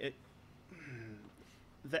way,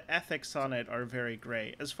 the ethics on it are very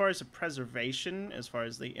gray. As far as the preservation, as far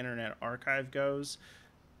as the Internet Archive goes,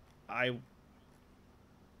 I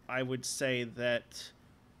would say that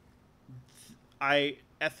I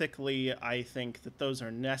think that those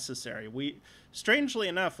are necessary. Strangely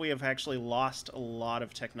enough, we have actually lost a lot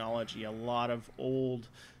of technology, a lot of old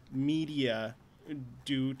media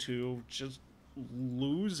due to just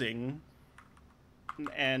losing,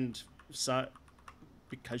 and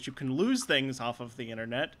because you can lose things off of the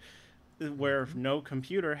internet where no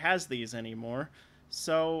computer has these anymore.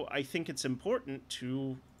 So I think it's important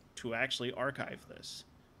to actually archive this.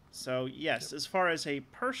 So yes, as far as a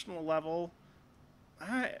personal level,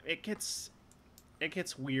 it gets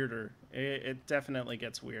weirder. It definitely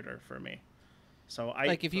gets weirder for me. So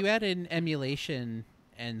if you add in emulation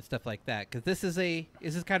and stuff like that, because this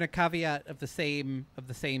is kind of caveat of the same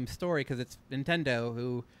story, because it's Nintendo,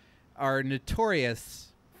 who are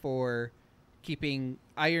notorious for keeping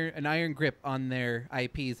an iron grip on their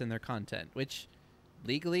IPs and their content, which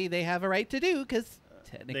legally they have a right to do, because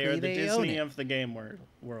technically they are the Disney own it. Of the game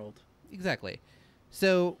world. Exactly.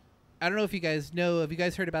 So I don't know if you guys know. Have you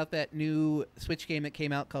guys heard about that new Switch game that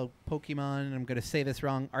came out called Pokemon? I'm going to say this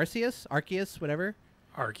wrong. Arceus, whatever.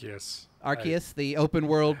 Arceus, the open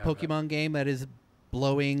world Pokemon game that is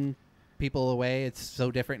blowing people away. It's so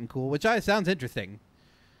different and cool, which sounds interesting.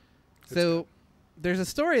 There's a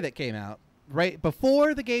story that came out right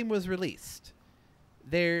before the game was released.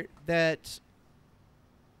 That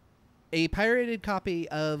a pirated copy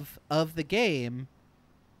of the game.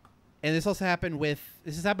 And this also happened with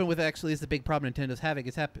actually, is the big problem Nintendo's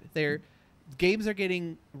having. Their games are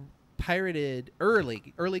getting pirated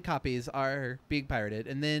early. Early copies are being pirated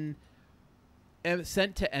and then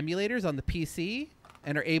sent to emulators on the PC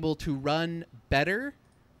and are able to run better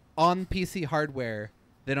on PC hardware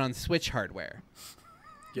than on Switch hardware.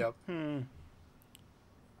 Yep.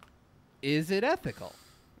 Is it ethical?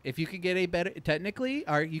 If you could get a better, technically,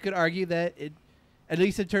 you could argue that at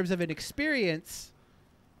least in terms of an experience,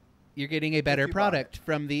 you're getting a better product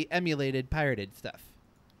from the emulated pirated stuff.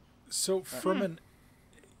 So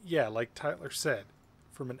like Tyler said,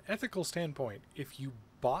 from an ethical standpoint, if you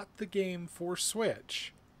bought the game for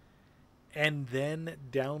Switch and then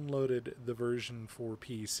downloaded the version for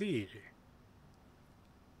PC,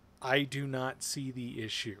 I do not see the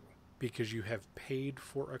issue, because you have paid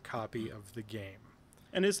for a copy of the game.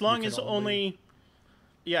 And as long as only...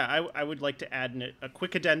 Yeah, I would like to add a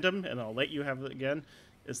quick addendum, and I'll let you have it again.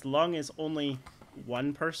 As long as only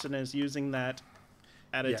one person is using that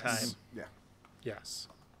at a time. Yeah. Yes.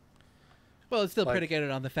 Well, it's still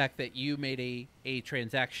predicated on the fact that you made a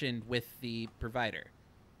transaction with the provider.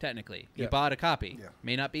 Technically, you bought a copy. Yeah.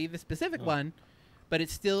 May not be the specific one, but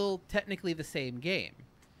it's still technically the same game.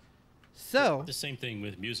 So the same thing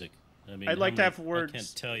with music. I mean, I'd like to have words. I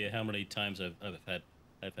can't tell you how many times I've had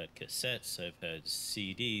cassettes, I've had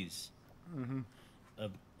CDs,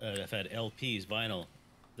 I've had LPs, vinyl.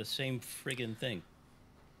 The same friggin' thing.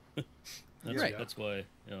 That's why,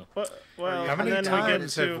 you know. Well, how many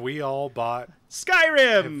times have we all bought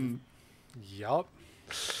Skyrim? Yup.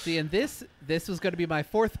 See, and this was going to be my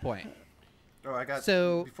fourth point.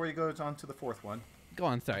 Before you go on to the fourth one. Go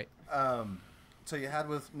on, sorry. So you had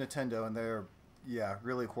with Nintendo, and they're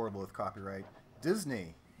really horrible with copyright.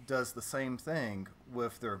 Disney does the same thing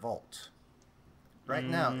with their vault. Right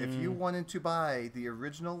now, if you wanted to buy the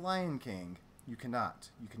original Lion King, you cannot.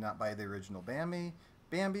 You cannot buy the original Bambi,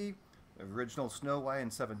 the original Snow White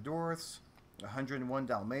and Seven Dwarfs, 101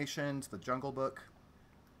 Dalmatians, the Jungle Book.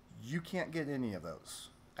 You can't get any of those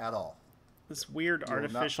at all. This weird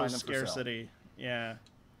artificial scarcity. Yeah.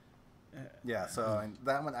 Yeah, so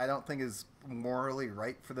that one I don't think is morally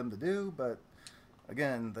right for them to do, but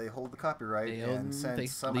again, they hold the copyright, and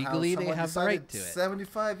since somehow legally someone they have the right to it.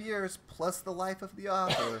 75 years plus the life of the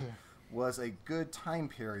author was a good time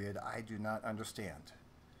period, I do not understand.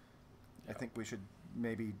 I think we should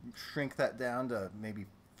maybe shrink that down to maybe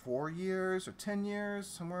 4 years or 10 years,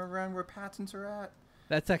 somewhere around where patents are at.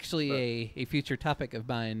 That's actually a future topic of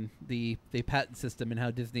mine, the patent system and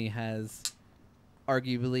how Disney has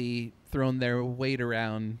arguably thrown their weight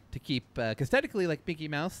around to keep, because technically, like, Mickey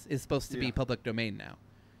Mouse is supposed to be public domain now.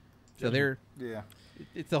 So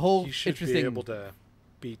it's a whole interesting... be able to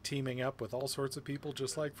be teaming up with all sorts of people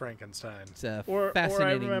just like Frankenstein. It's a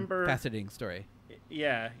fascinating, fascinating story.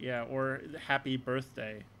 Yeah, or Happy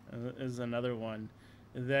Birthday is another one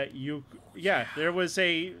that there was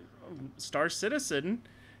a Star Citizen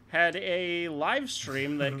had a live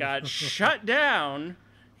stream that got shut down.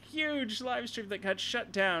 Huge live stream that got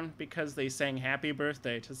shut down because they sang Happy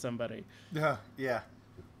Birthday to somebody. Yeah.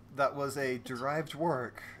 That was a derived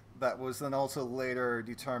work that was then also later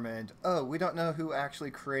determined, we don't know who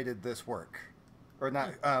actually created this work. Or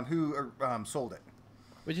not, who sold it.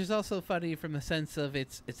 Which is also funny from the sense of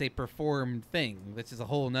it's a performed thing, which is a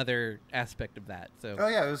whole nother aspect of that. So. Oh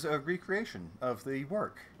yeah, it was a recreation of the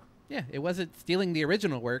work. Yeah, it wasn't stealing the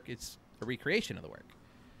original work, it's a recreation of the work.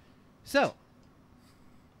 So,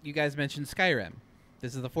 you guys mentioned Skyrim.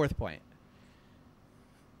 This is the fourth point.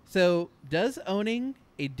 So, does owning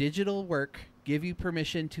a digital work give you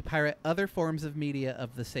permission to pirate other forms of media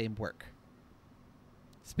of the same work?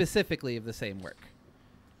 Specifically of the same work.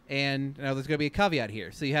 And now there's going to be a caveat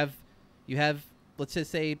here. So you have let's just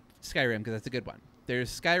say Skyrim, because that's a good one. There's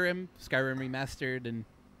Skyrim Remastered, and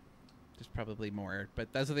there's probably more,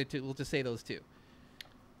 but those are the two. We'll just say those two.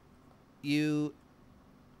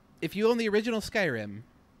 If you own the original Skyrim,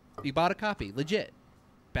 you bought a copy, legit,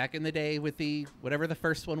 back in the day with the whatever the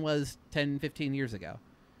first one was 10, 15 years ago.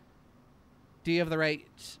 Do you have the right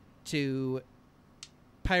to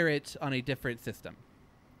pirate on a different system?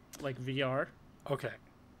 Like VR? Okay.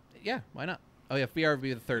 Yeah, why not? Oh yeah, VR would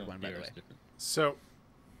be the third one, by the way. So,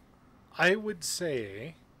 I would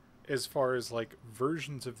say, as far as like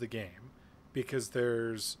versions of the game, because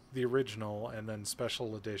there's the original and then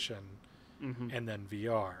special edition and then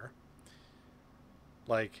VR.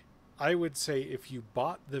 Like, I would say if you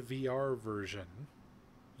bought the VR version,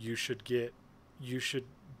 you should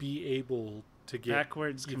be able to get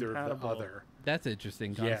backwards either compatible. the other. That's an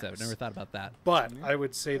interesting concept. Yes. Never thought about that. But I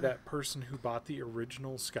would say that person who bought the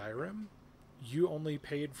original Skyrim, you only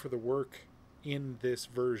paid for the work in this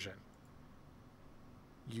version.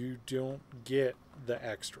 You don't get the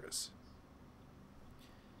extras.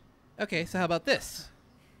 Okay, so how about this?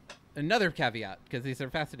 Another caveat, because these are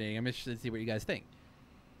fascinating. I'm interested to see what you guys think.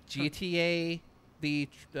 GTA, the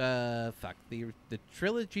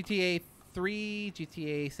trilogy, GTA 3,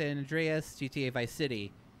 GTA San Andreas, GTA Vice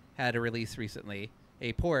City had a release recently,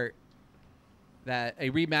 a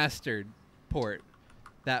remastered port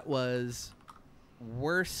that was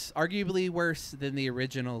arguably worse than the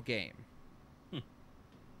original game.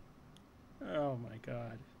 Oh my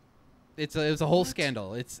god. It was a whole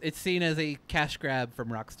scandal. It's seen as a cash grab from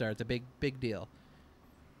Rockstar. It's a big deal.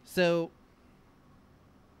 So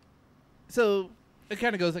it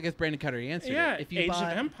kind of goes, I guess Brandon Cutter answered it. If you Age of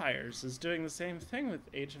Empires is doing the same thing with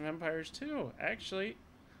Age of Empires 2. Actually,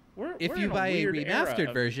 if you buy a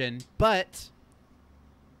remastered version, and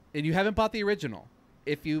you haven't bought the original,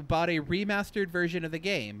 if you bought a remastered version of the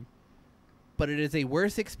game, but it is a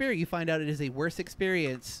worse experience, you find out it is a worse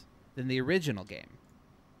experience than the original game.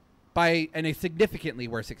 And a significantly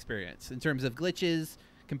worse experience in terms of glitches,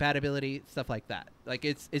 compatibility, stuff like that. Like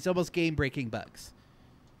it's almost game-breaking bugs.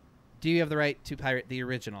 Do you have the right to pirate the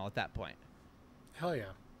original at that point? Hell yeah.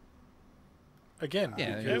 Again,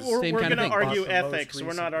 we're going to argue ethics.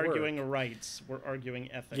 We're not arguing rights. We're arguing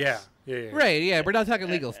ethics. Yeah. Right, yeah. We're not talking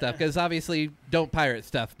legal stuff, because obviously don't pirate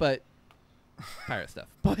stuff, but pirate stuff.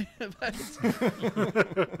 But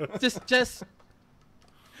just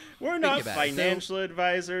we're not financial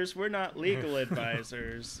advisors. We're not legal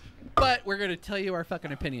advisors. But we're going to tell you our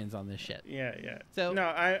fucking opinions on this shit. Yeah. So no,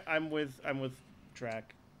 I'm with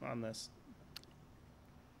Drac on this.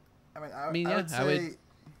 I would say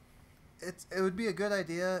it would be a good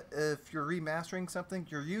idea if you're remastering something,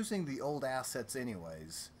 you're using the old assets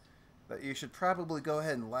anyways. But you should probably go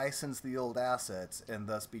ahead and license the old assets and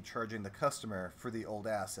thus be charging the customer for the old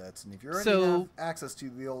assets. And if you already have access to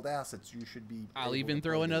the old assets, you should be. I'll even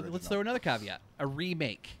throw another. Let's throw another caveat: a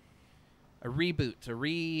remake, a reboot, a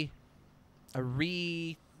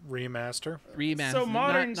remaster. So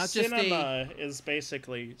modern cinema is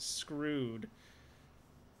basically screwed.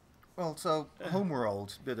 Well, so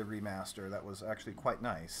Homeworld did a remaster that was actually quite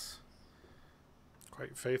nice.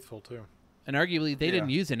 Quite faithful, too. And arguably, they didn't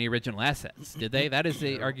use any original assets, did they? That is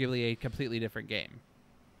arguably a completely different game.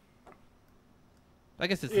 I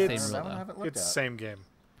guess it's the same rule, though. It's the same game.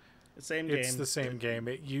 The same game. It's the same game.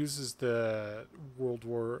 It uses the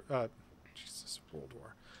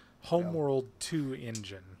Homeworld 2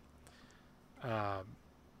 engine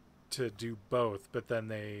to do both, but then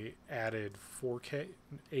they added 4K,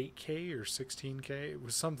 8K, or 16K. It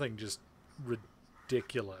was something just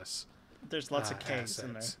ridiculous. There's lots of Ks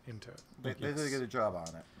in there. Into it. They did a good job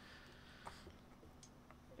on it.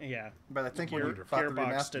 Yeah. But I think when you bought the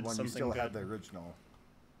remastered one, you still had the original.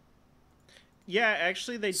 Yeah,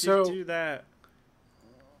 actually, they did do that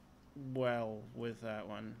well with that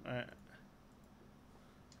one.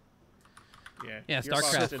 Yeah,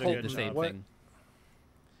 StarCraft did the same thing.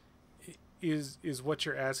 Is what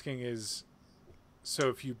you're asking is, so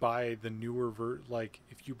if you buy the newer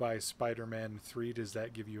if you buy Spider-Man 3, does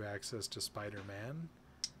that give you access to Spider-Man?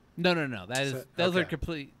 No. Those are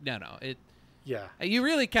complete. No. Yeah. You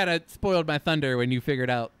really kind of spoiled my thunder when you figured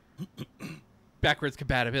out backwards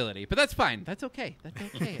compatibility, but that's fine. That's okay.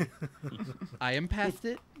 I am past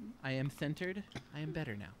it. I am centered. I am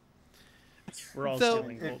better now. We're all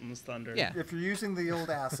stealing Colton's thunder. Yeah. If you're using the old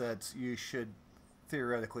assets, you should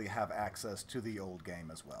theoretically have access to the old game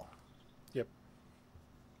as well. Yep.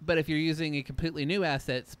 But if you're using a completely new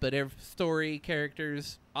assets, but story,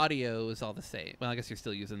 characters, audio is all the same. Well, I guess you're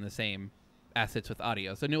still using the same assets with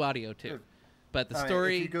audio, so new audio too. But the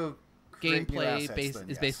story, gameplay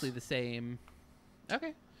is basically the same.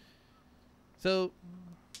 Okay. So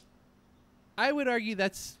I would argue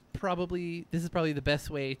this is probably the best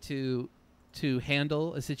way to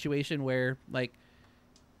handle a situation where, like,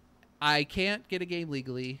 I can't get a game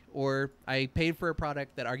legally, or I paid for a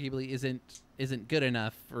product that arguably isn't good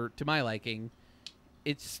enough to my liking.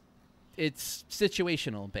 It's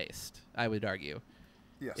situational based, I would argue.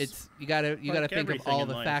 Yes. You gotta think of all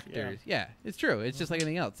the factors. Yeah, it's true. It's just like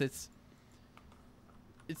anything else. It's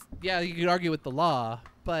you could argue with the law,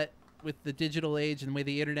 but with the digital age and the way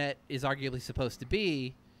the internet is arguably supposed to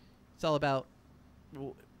be, it's all about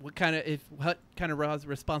what kind of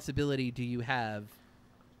responsibility do you have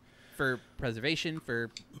for preservation, for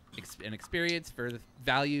an experience, for the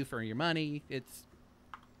value for your money. You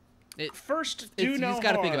just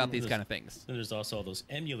got to think about these kind of things. And there's also all those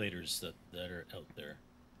emulators that are out there.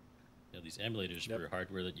 You know, these emulators for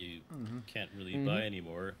hardware that you can't really buy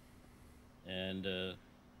anymore. And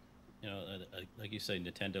like you say,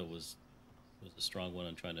 Nintendo was a strong one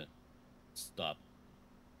on trying to stop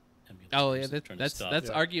emulators. Oh yeah, that's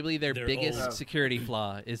arguably their biggest security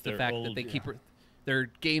flaw is the fact that they keep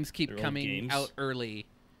their games keep coming out early,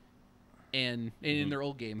 and in their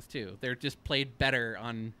old games too. They're just played better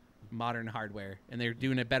on modern hardware, and they're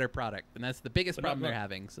doing a better product, and that's the biggest problem they're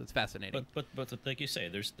having. So it's fascinating. But like you say,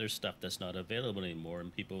 there's stuff that's not available anymore,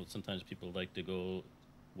 and sometimes people like to go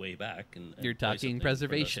way back and you're talking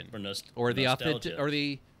preservation or the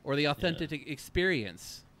authentic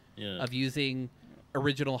experience of using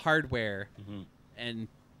original hardware, and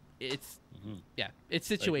it's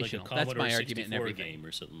situational. Like that's my argument in everything. Game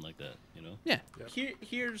or something like that, you know. Yeah.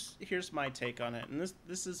 Here's my take on it, and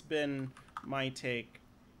this has been my take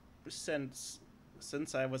since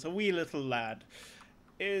I was a wee little lad,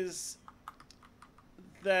 is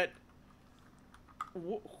that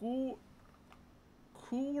who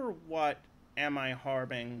or what am I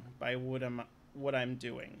harming by what I'm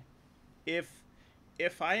doing? If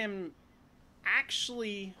I am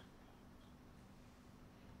actually,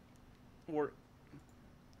 or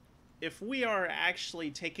if we are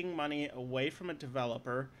actually taking money away from a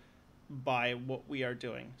developer by what we are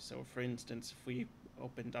doing. So for instance, if we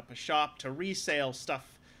opened up a shop to resale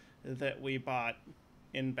stuff that we bought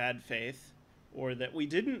in bad faith, or that we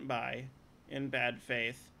didn't buy in bad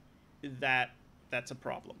faith, that's a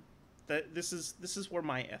problem. This is where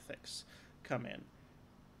my ethics come in.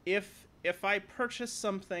 If I purchase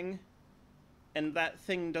something and that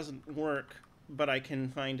thing doesn't work, but I can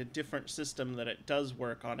find a different system that it does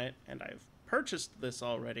work on it, and I've purchased this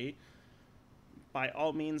already, by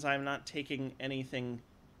all means I'm not taking anything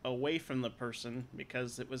away from the person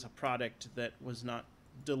because it was a product that was not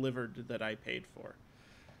delivered that I paid for.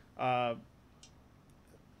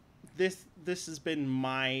 This has been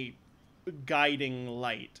my guiding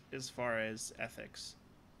light as far as ethics.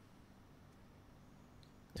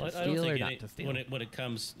 Well, I don't think when it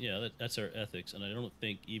comes, that's our ethics, and I don't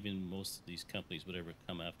think even most of these companies would ever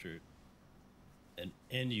come after an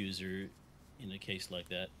end user in a case like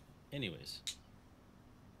that, anyways.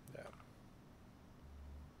 Yeah.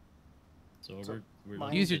 So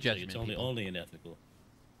Use your judgment. It's only an ethical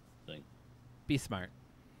thing. Be smart.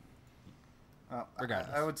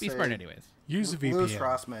 Regardless, I would be say smart anyways. Use a Louis VPN.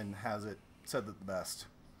 Rossman said it the best.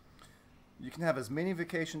 You can have as many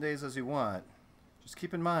vacation days as you want. Just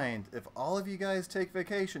keep in mind, if all of you guys take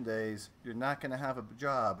vacation days, you're not going to have a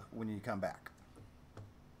job when you come back.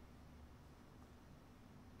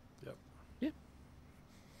 Yep. Yeah.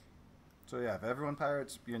 So yeah, if everyone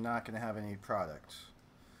pirates, you're not going to have any product.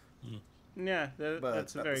 Yeah, But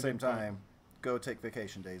that's a at very the same good point. time, go take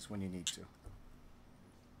vacation days when you need to.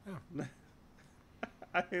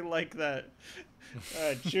 I like that.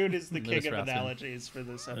 Jude is the Louis king of Rossman. analogies for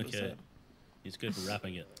this episode. Okay. He's good for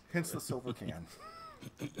wrapping it. Hence the silver can.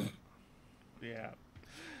 Yeah.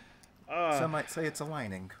 Some might say it's a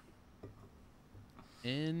lining.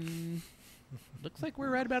 And looks like we're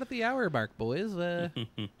right about at the hour mark, boys.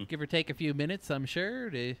 Give or take a few minutes, I'm sure.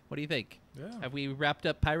 What do you think? Yeah. Have we wrapped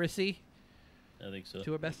up piracy I think so.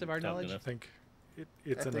 to our best of our Talking knowledge? I enough. think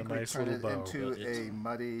it's I in a think we nice turn little it bow. into But it's- a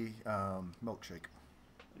muddy milkshake.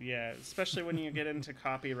 Yeah, especially when you get into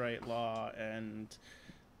copyright law and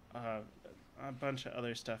a bunch of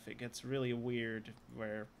other stuff, it gets really weird.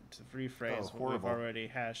 Where, to rephrase what we've horrible. already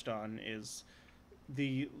hashed on, is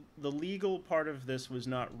the legal part of this was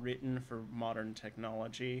not written for modern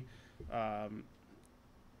technology,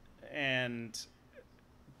 and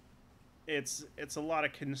it's a lot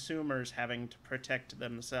of consumers having to protect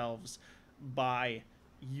themselves by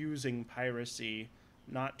using piracy,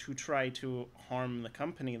 not to try to harm the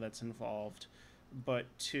company that's involved, but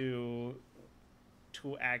to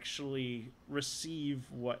actually receive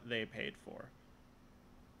what they paid for.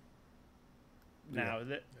 Now,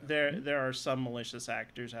 there are some malicious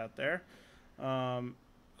actors out there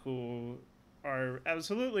who are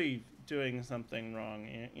absolutely doing something wrong.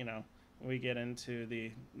 You know, we get into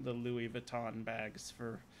the Louis Vuitton bags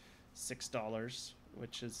for $6,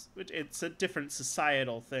 which it's a different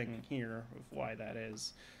societal thing here of why that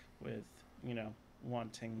is, with, you know,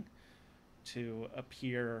 wanting to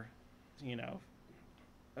appear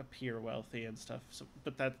wealthy and stuff. So,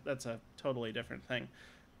 but that's a totally different thing.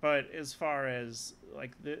 But as far as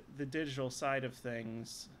like the digital side of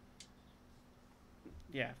things,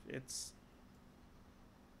 yeah, it's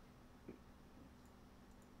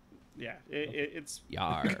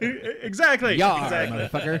Yar. exactly. Yar, exactly.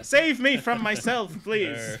 motherfucker. Save me from myself,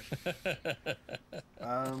 please.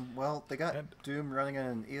 Well, they got Doom running on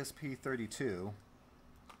an ESP32.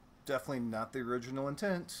 Definitely not the original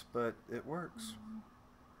intent, but it works.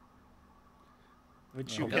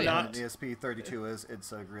 Which you Okay, cannot. and ESP32 is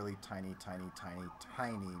it's a really tiny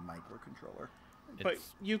microcontroller. But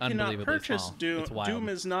It's you cannot unbelievably purchase small. Doom. It's wild. Doom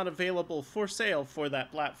is not available for sale for that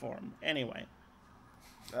platform anyway.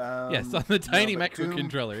 Yes, on the tiny but Doom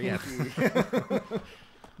microcontroller, yes. Pinky-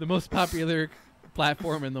 The most popular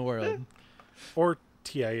platform in the world. Or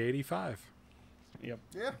TI-85. Yep.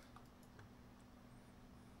 yeah.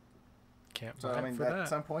 Can't So buy I mean, for at that.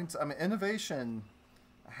 some points, I mean, innovation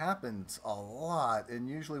happens a lot, and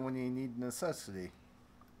usually when you need necessity.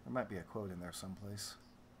 There might be a quote in there someplace.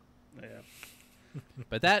 Yeah.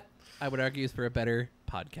 But that, I would argue, is for a better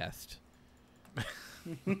podcast.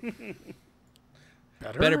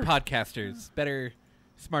 Better podcasters. Better,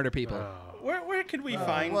 smarter people. Where could we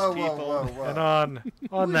find whoa, people? whoa. And on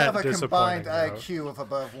We that have a disappointing combined note, IQ of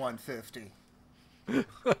above 150.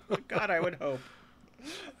 God, I would hope.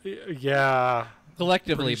 yeah,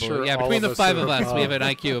 Collectively, Pretty sure yeah, all between of the us five are of us, we have above.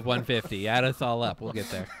 an IQ of 150. Add us all up. We'll get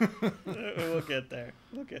there. We'll get there.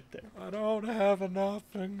 We'll get there. I don't have enough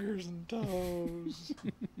fingers and toes.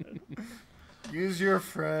 Use your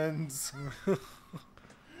friends. My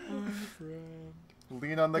friend.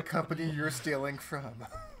 Lean on the company you're stealing from.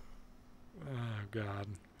 Oh, God.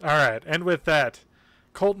 All right, and with that,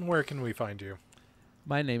 Colton, where can we find you?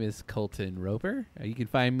 My name is Colton Roper. You can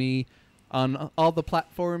find me on all the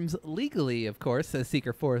platforms legally, of course, as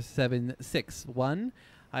Seeker4761.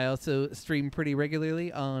 I also stream pretty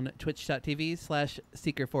regularly on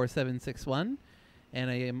twitch.tv/Seeker4761. And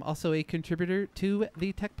I am also a contributor to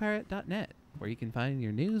thetechpirate.net, where you can find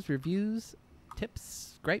your news, reviews,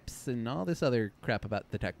 tips, gripes, and all this other crap about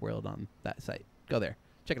the tech world on that site. Go there.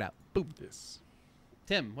 Check it out. Boom. Yes.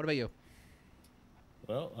 Tim, what about you?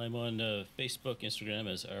 Well, I'm on Facebook, Instagram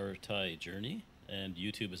as Our Thai Journey, and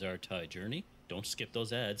YouTube as Our Thai Journey. Don't skip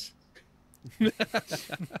those ads.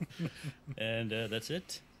 And that's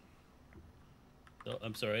it. So,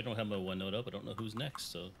 I'm sorry, I don't have my OneNote up. I don't know who's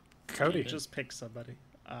next. So Cody. Just pick somebody.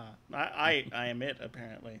 I am it,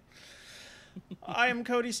 apparently. I am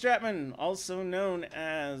Cody Stratman, also known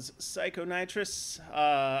as Psychonitrous.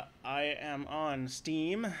 I am on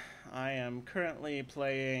Steam. I am currently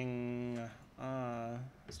playing I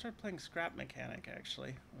started playing Scrap Mechanic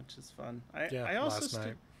actually, which is fun. I also last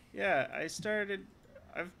night.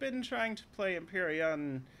 I've been trying to play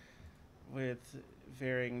Empyrean with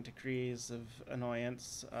varying degrees of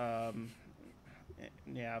annoyance.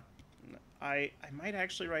 Yeah, I might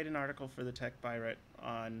actually write an article for the Tech Pirate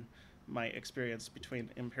on my experience between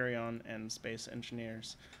Empyrean and Space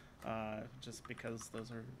Engineers, just because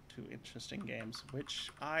those are two interesting games, which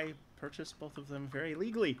I purchased both of them very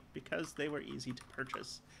legally because they were easy to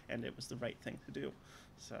purchase and it was the right thing to do.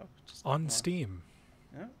 So just on Steam.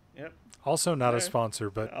 Yeah. Yep. Also not a sponsor,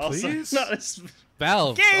 but also please.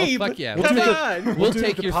 Valve. Gabe, oh fuck yeah! we'll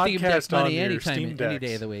take your Steam Deck money anytime, Steam any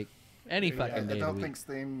day of the week, any fucking day I of the don't week. think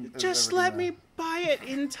Steam. Just let me buy it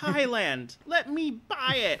in Thailand. Let me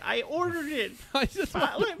buy it. I ordered it. I just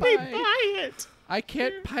want Let me buy it. I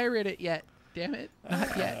can't pirate it yet. Damn it!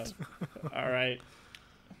 Not yet. All right,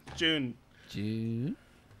 June.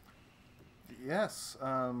 Yes,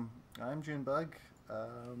 I'm Junebug.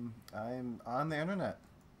 I'm on the internet.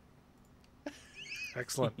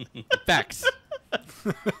 Excellent. Facts.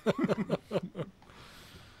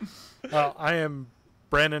 Well, I am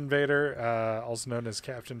Brandon Vader, also known as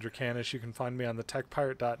Captain Dracanis. You can find me on the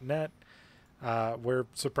techpirate.net, where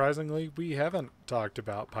surprisingly we haven't talked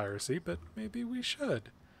about piracy, but maybe we should.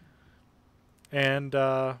 And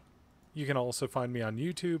you can also find me on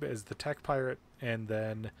YouTube as the Tech Pirate, and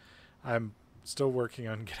then I'm still working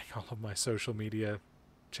on getting all of my social media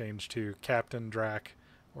changed to Captain Drac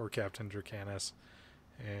or Captain Dracanis.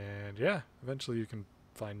 And yeah, eventually you can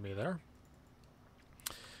find me there.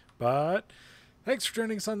 But thanks for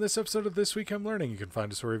joining us on this episode of This Week I'm Learning. You can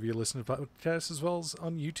find us wherever you listen to podcasts, as well as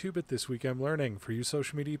on YouTube at This Week I'm Learning. For you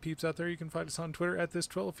social media peeps out there, you can find us on Twitter at THIS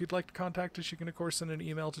TWIL. If you'd like to contact us, you can of course send an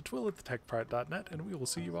email to twil@thetechpirate.net, and we will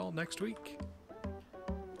see you all next week.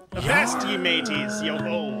 Avast ye mateys, yo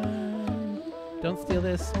ho! Don't steal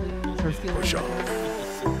this, please. Or steal Push this. off.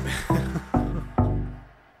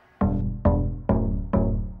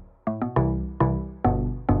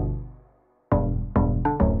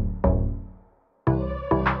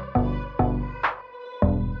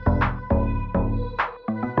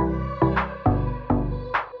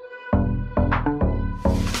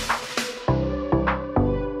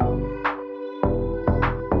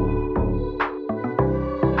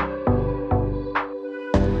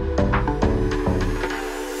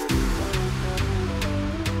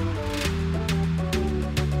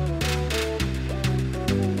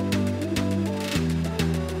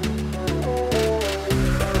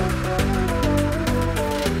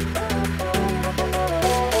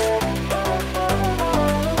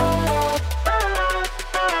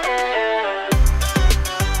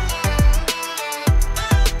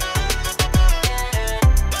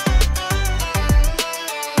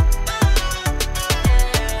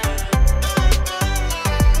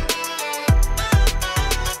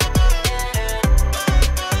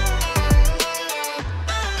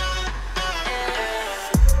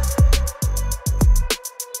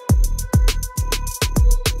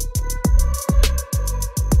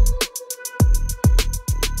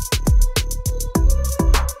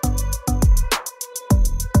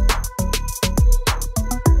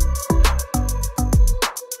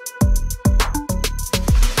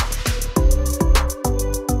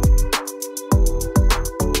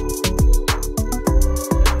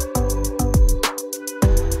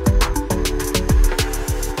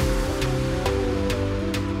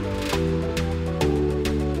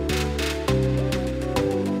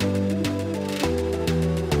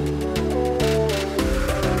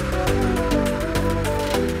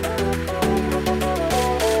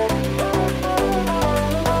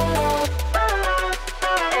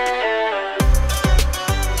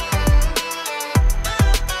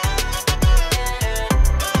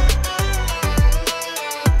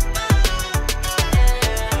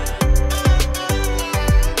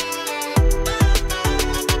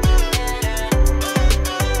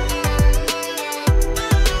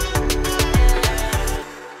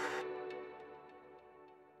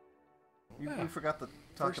 You forgot to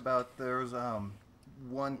talk about there was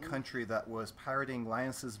one country that was pirating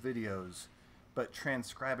Linus's videos, but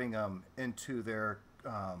transcribing them into their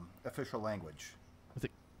official language. Was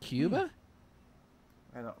it Cuba?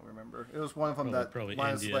 I don't remember. It was one of them that probably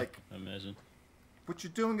Linus India, like, I imagine. "What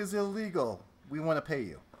you're doing is illegal. We want to pay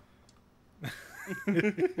you."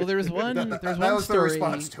 Well, there was one. That There's was one their story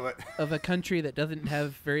response to it. of a country that doesn't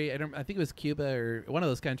have very. I think it was Cuba or one of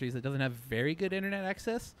those countries that doesn't have very good internet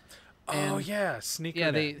access. Oh And yeah, sneaker. yeah,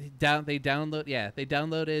 they downloaded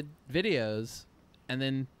videos and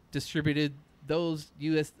then distributed those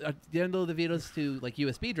downloaded the videos to like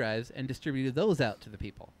USB drives and distributed those out to the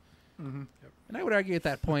people. Mm-hmm. Yep. And I would argue at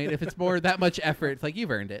that point, if it's more that much effort, it's like,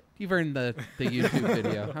 you've earned it. You've earned the YouTube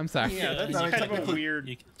video. I'm sorry. Yeah, that's No, kind of a technically- weird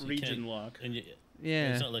you region can't- lock. And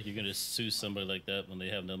Yeah. it's not like you're going to sue somebody like that when they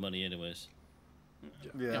have no money anyways.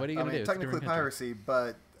 Yeah, what are you I gonna mean, do? technically It's a different piracy,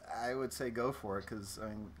 but I would say go for it because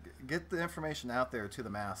get the information out there to the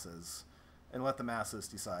masses, and let the masses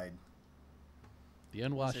decide. The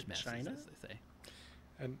unwashed Is it masses, China? as they say.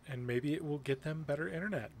 And maybe it will get them better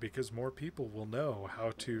internet because more people will know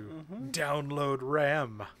how to download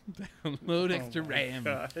RAM. Load extra Oh my RAM.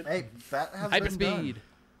 God. Hey, that has Hyper been done. speed.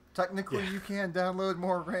 Technically, you can download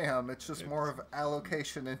more RAM. It's just more of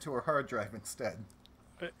allocation into a hard drive instead.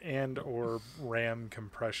 And or RAM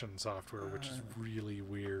compression software, which is really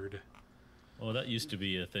weird. Oh, that used to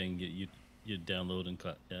be a thing. You download and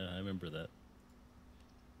yeah, I remember that.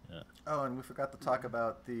 Yeah. Oh, and we forgot to talk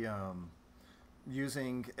about the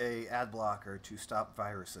using a ad blocker to stop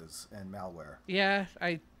viruses and malware. Yeah,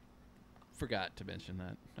 I forgot to mention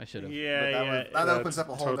that. I should have. Yeah, That that's opens up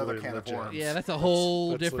a whole other totally can legit. of worms. Yeah, that's a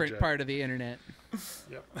whole That's different legit. part of the internet.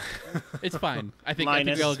 Yep. It's fine. I think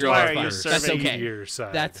Linus, we all agree why that's are you fine. That's serving okay. Your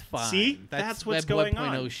side. That's fine. See? That's what's Web going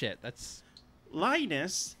 1.0 on. shit. That's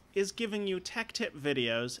Linus is giving you tech tip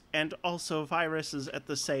videos and also viruses at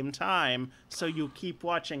the same time, so you keep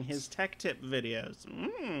watching his tech tip videos.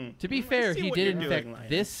 to be I fair, see he what did you're infect doing, Linus.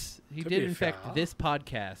 this. He To did be infect fair. this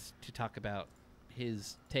podcast to talk about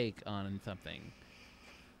his take on something.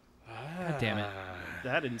 God damn it.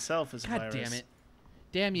 That in itself is a God virus. damn it.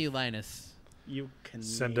 Damn you, Linus. You Canadian.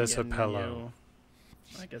 Send us a pillow.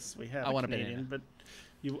 You. I guess we have I a want a Canadian, banana. but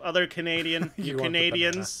you other Canadian, You you want the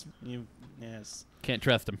Canadians, you yes, Can't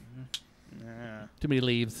trust him. yeah, Too many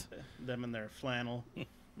leaves. them and their flannel,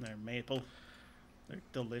 their maple, their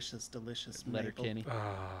delicious maple. Letterkenny.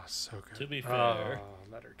 Ah, so good. To be fair. Oh,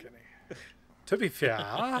 Letterkenny. To be fair.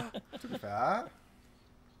 Ah,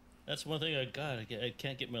 That's one thing I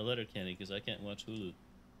can't get my Letterkenny because I can't watch Hulu.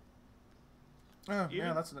 oh, Even-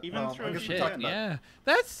 yeah, that's even well, through I guess we Shit, talked about. yeah.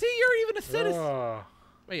 See, you're even a citizen. Oh,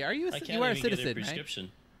 Wait, are you I a, can't you are a even get a citizen, right?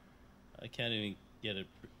 prescription. I can't even get a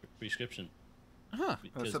prescription. Huh.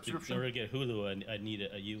 Because in subscription? order to get Hulu, I need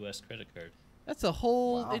a U.S. credit card. That's a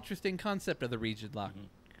whole Wow. interesting concept of the region lock.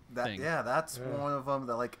 thing. Yeah, that's Yeah. one of them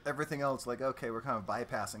that, like, everything else, like, okay, we're kind of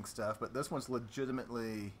bypassing stuff, but this one's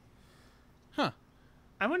legitimately. Huh.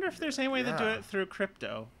 I wonder if there's any way to do Yeah. it through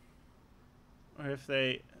crypto, or if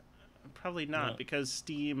they probably not No. because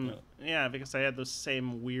Steam. No. Yeah, because I had the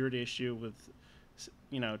same weird issue with,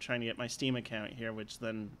 trying to get my Steam account here, which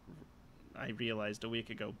then I realized a week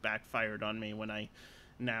ago backfired on me when I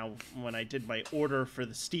did my order for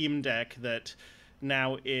the Steam Deck that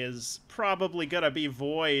now is probably gonna be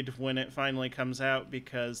void when it finally comes out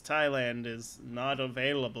because Thailand is not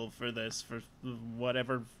available for this for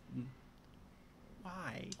whatever.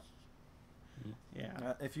 Why?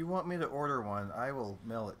 Yeah. If you want me to order one, I will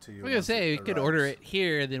mail it to you. I was gonna once say we it could order arrives. it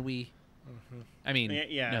here, then we. I mean,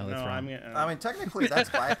 Yeah. no, that's wrong. I'm gonna. I mean, technically, that's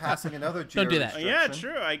bypassing another Don't do that. geo yeah, restriction.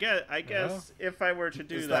 true. I guess if I were to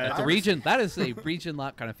do Is that, that That's a region. That is a region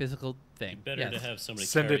lock kind of physical thing. Better Yes. to have somebody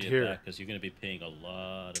Send carry it it here. back because you're going to be paying a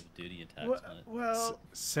lot of duty and tax on it. well,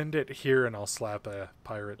 send it here and I'll slap a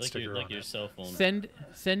pirate Like sticker your on your it. cell phone.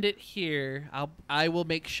 Send it here. I will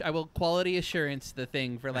I will quality assurance the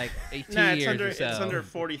thing for like 2 nah, years it's or so. under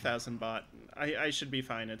 40,000 baht. I should be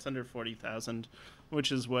fine. It's under 40,000,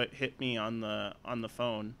 which is what hit me on the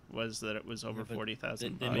phone was that it was over but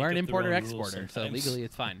 40,000 they baht. make You are an up their importer own rules exporter, so sometimes. legally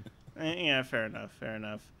it's fine. Yeah, fair enough.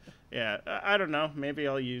 Yeah, I don't know. Maybe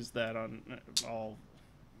I'll use that on all.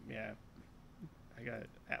 Yeah, I got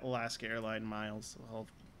Alaska Airline miles. I'll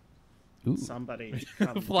Ooh. somebody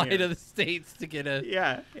come Fly here. to the States to get a.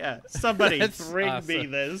 Yeah. Somebody That's bring me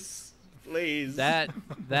awesome. this, please. That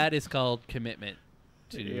is called commitment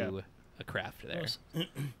to Yeah. a craft there. Well,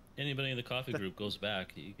 anybody in the coffee group goes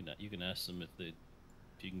back, you can ask them if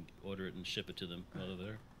you can order it and ship it to them while they're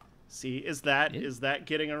there. See, is that Yeah.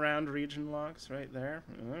 getting around region locks right there?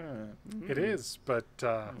 It is, but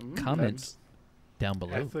Comments down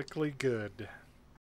below. ethically good.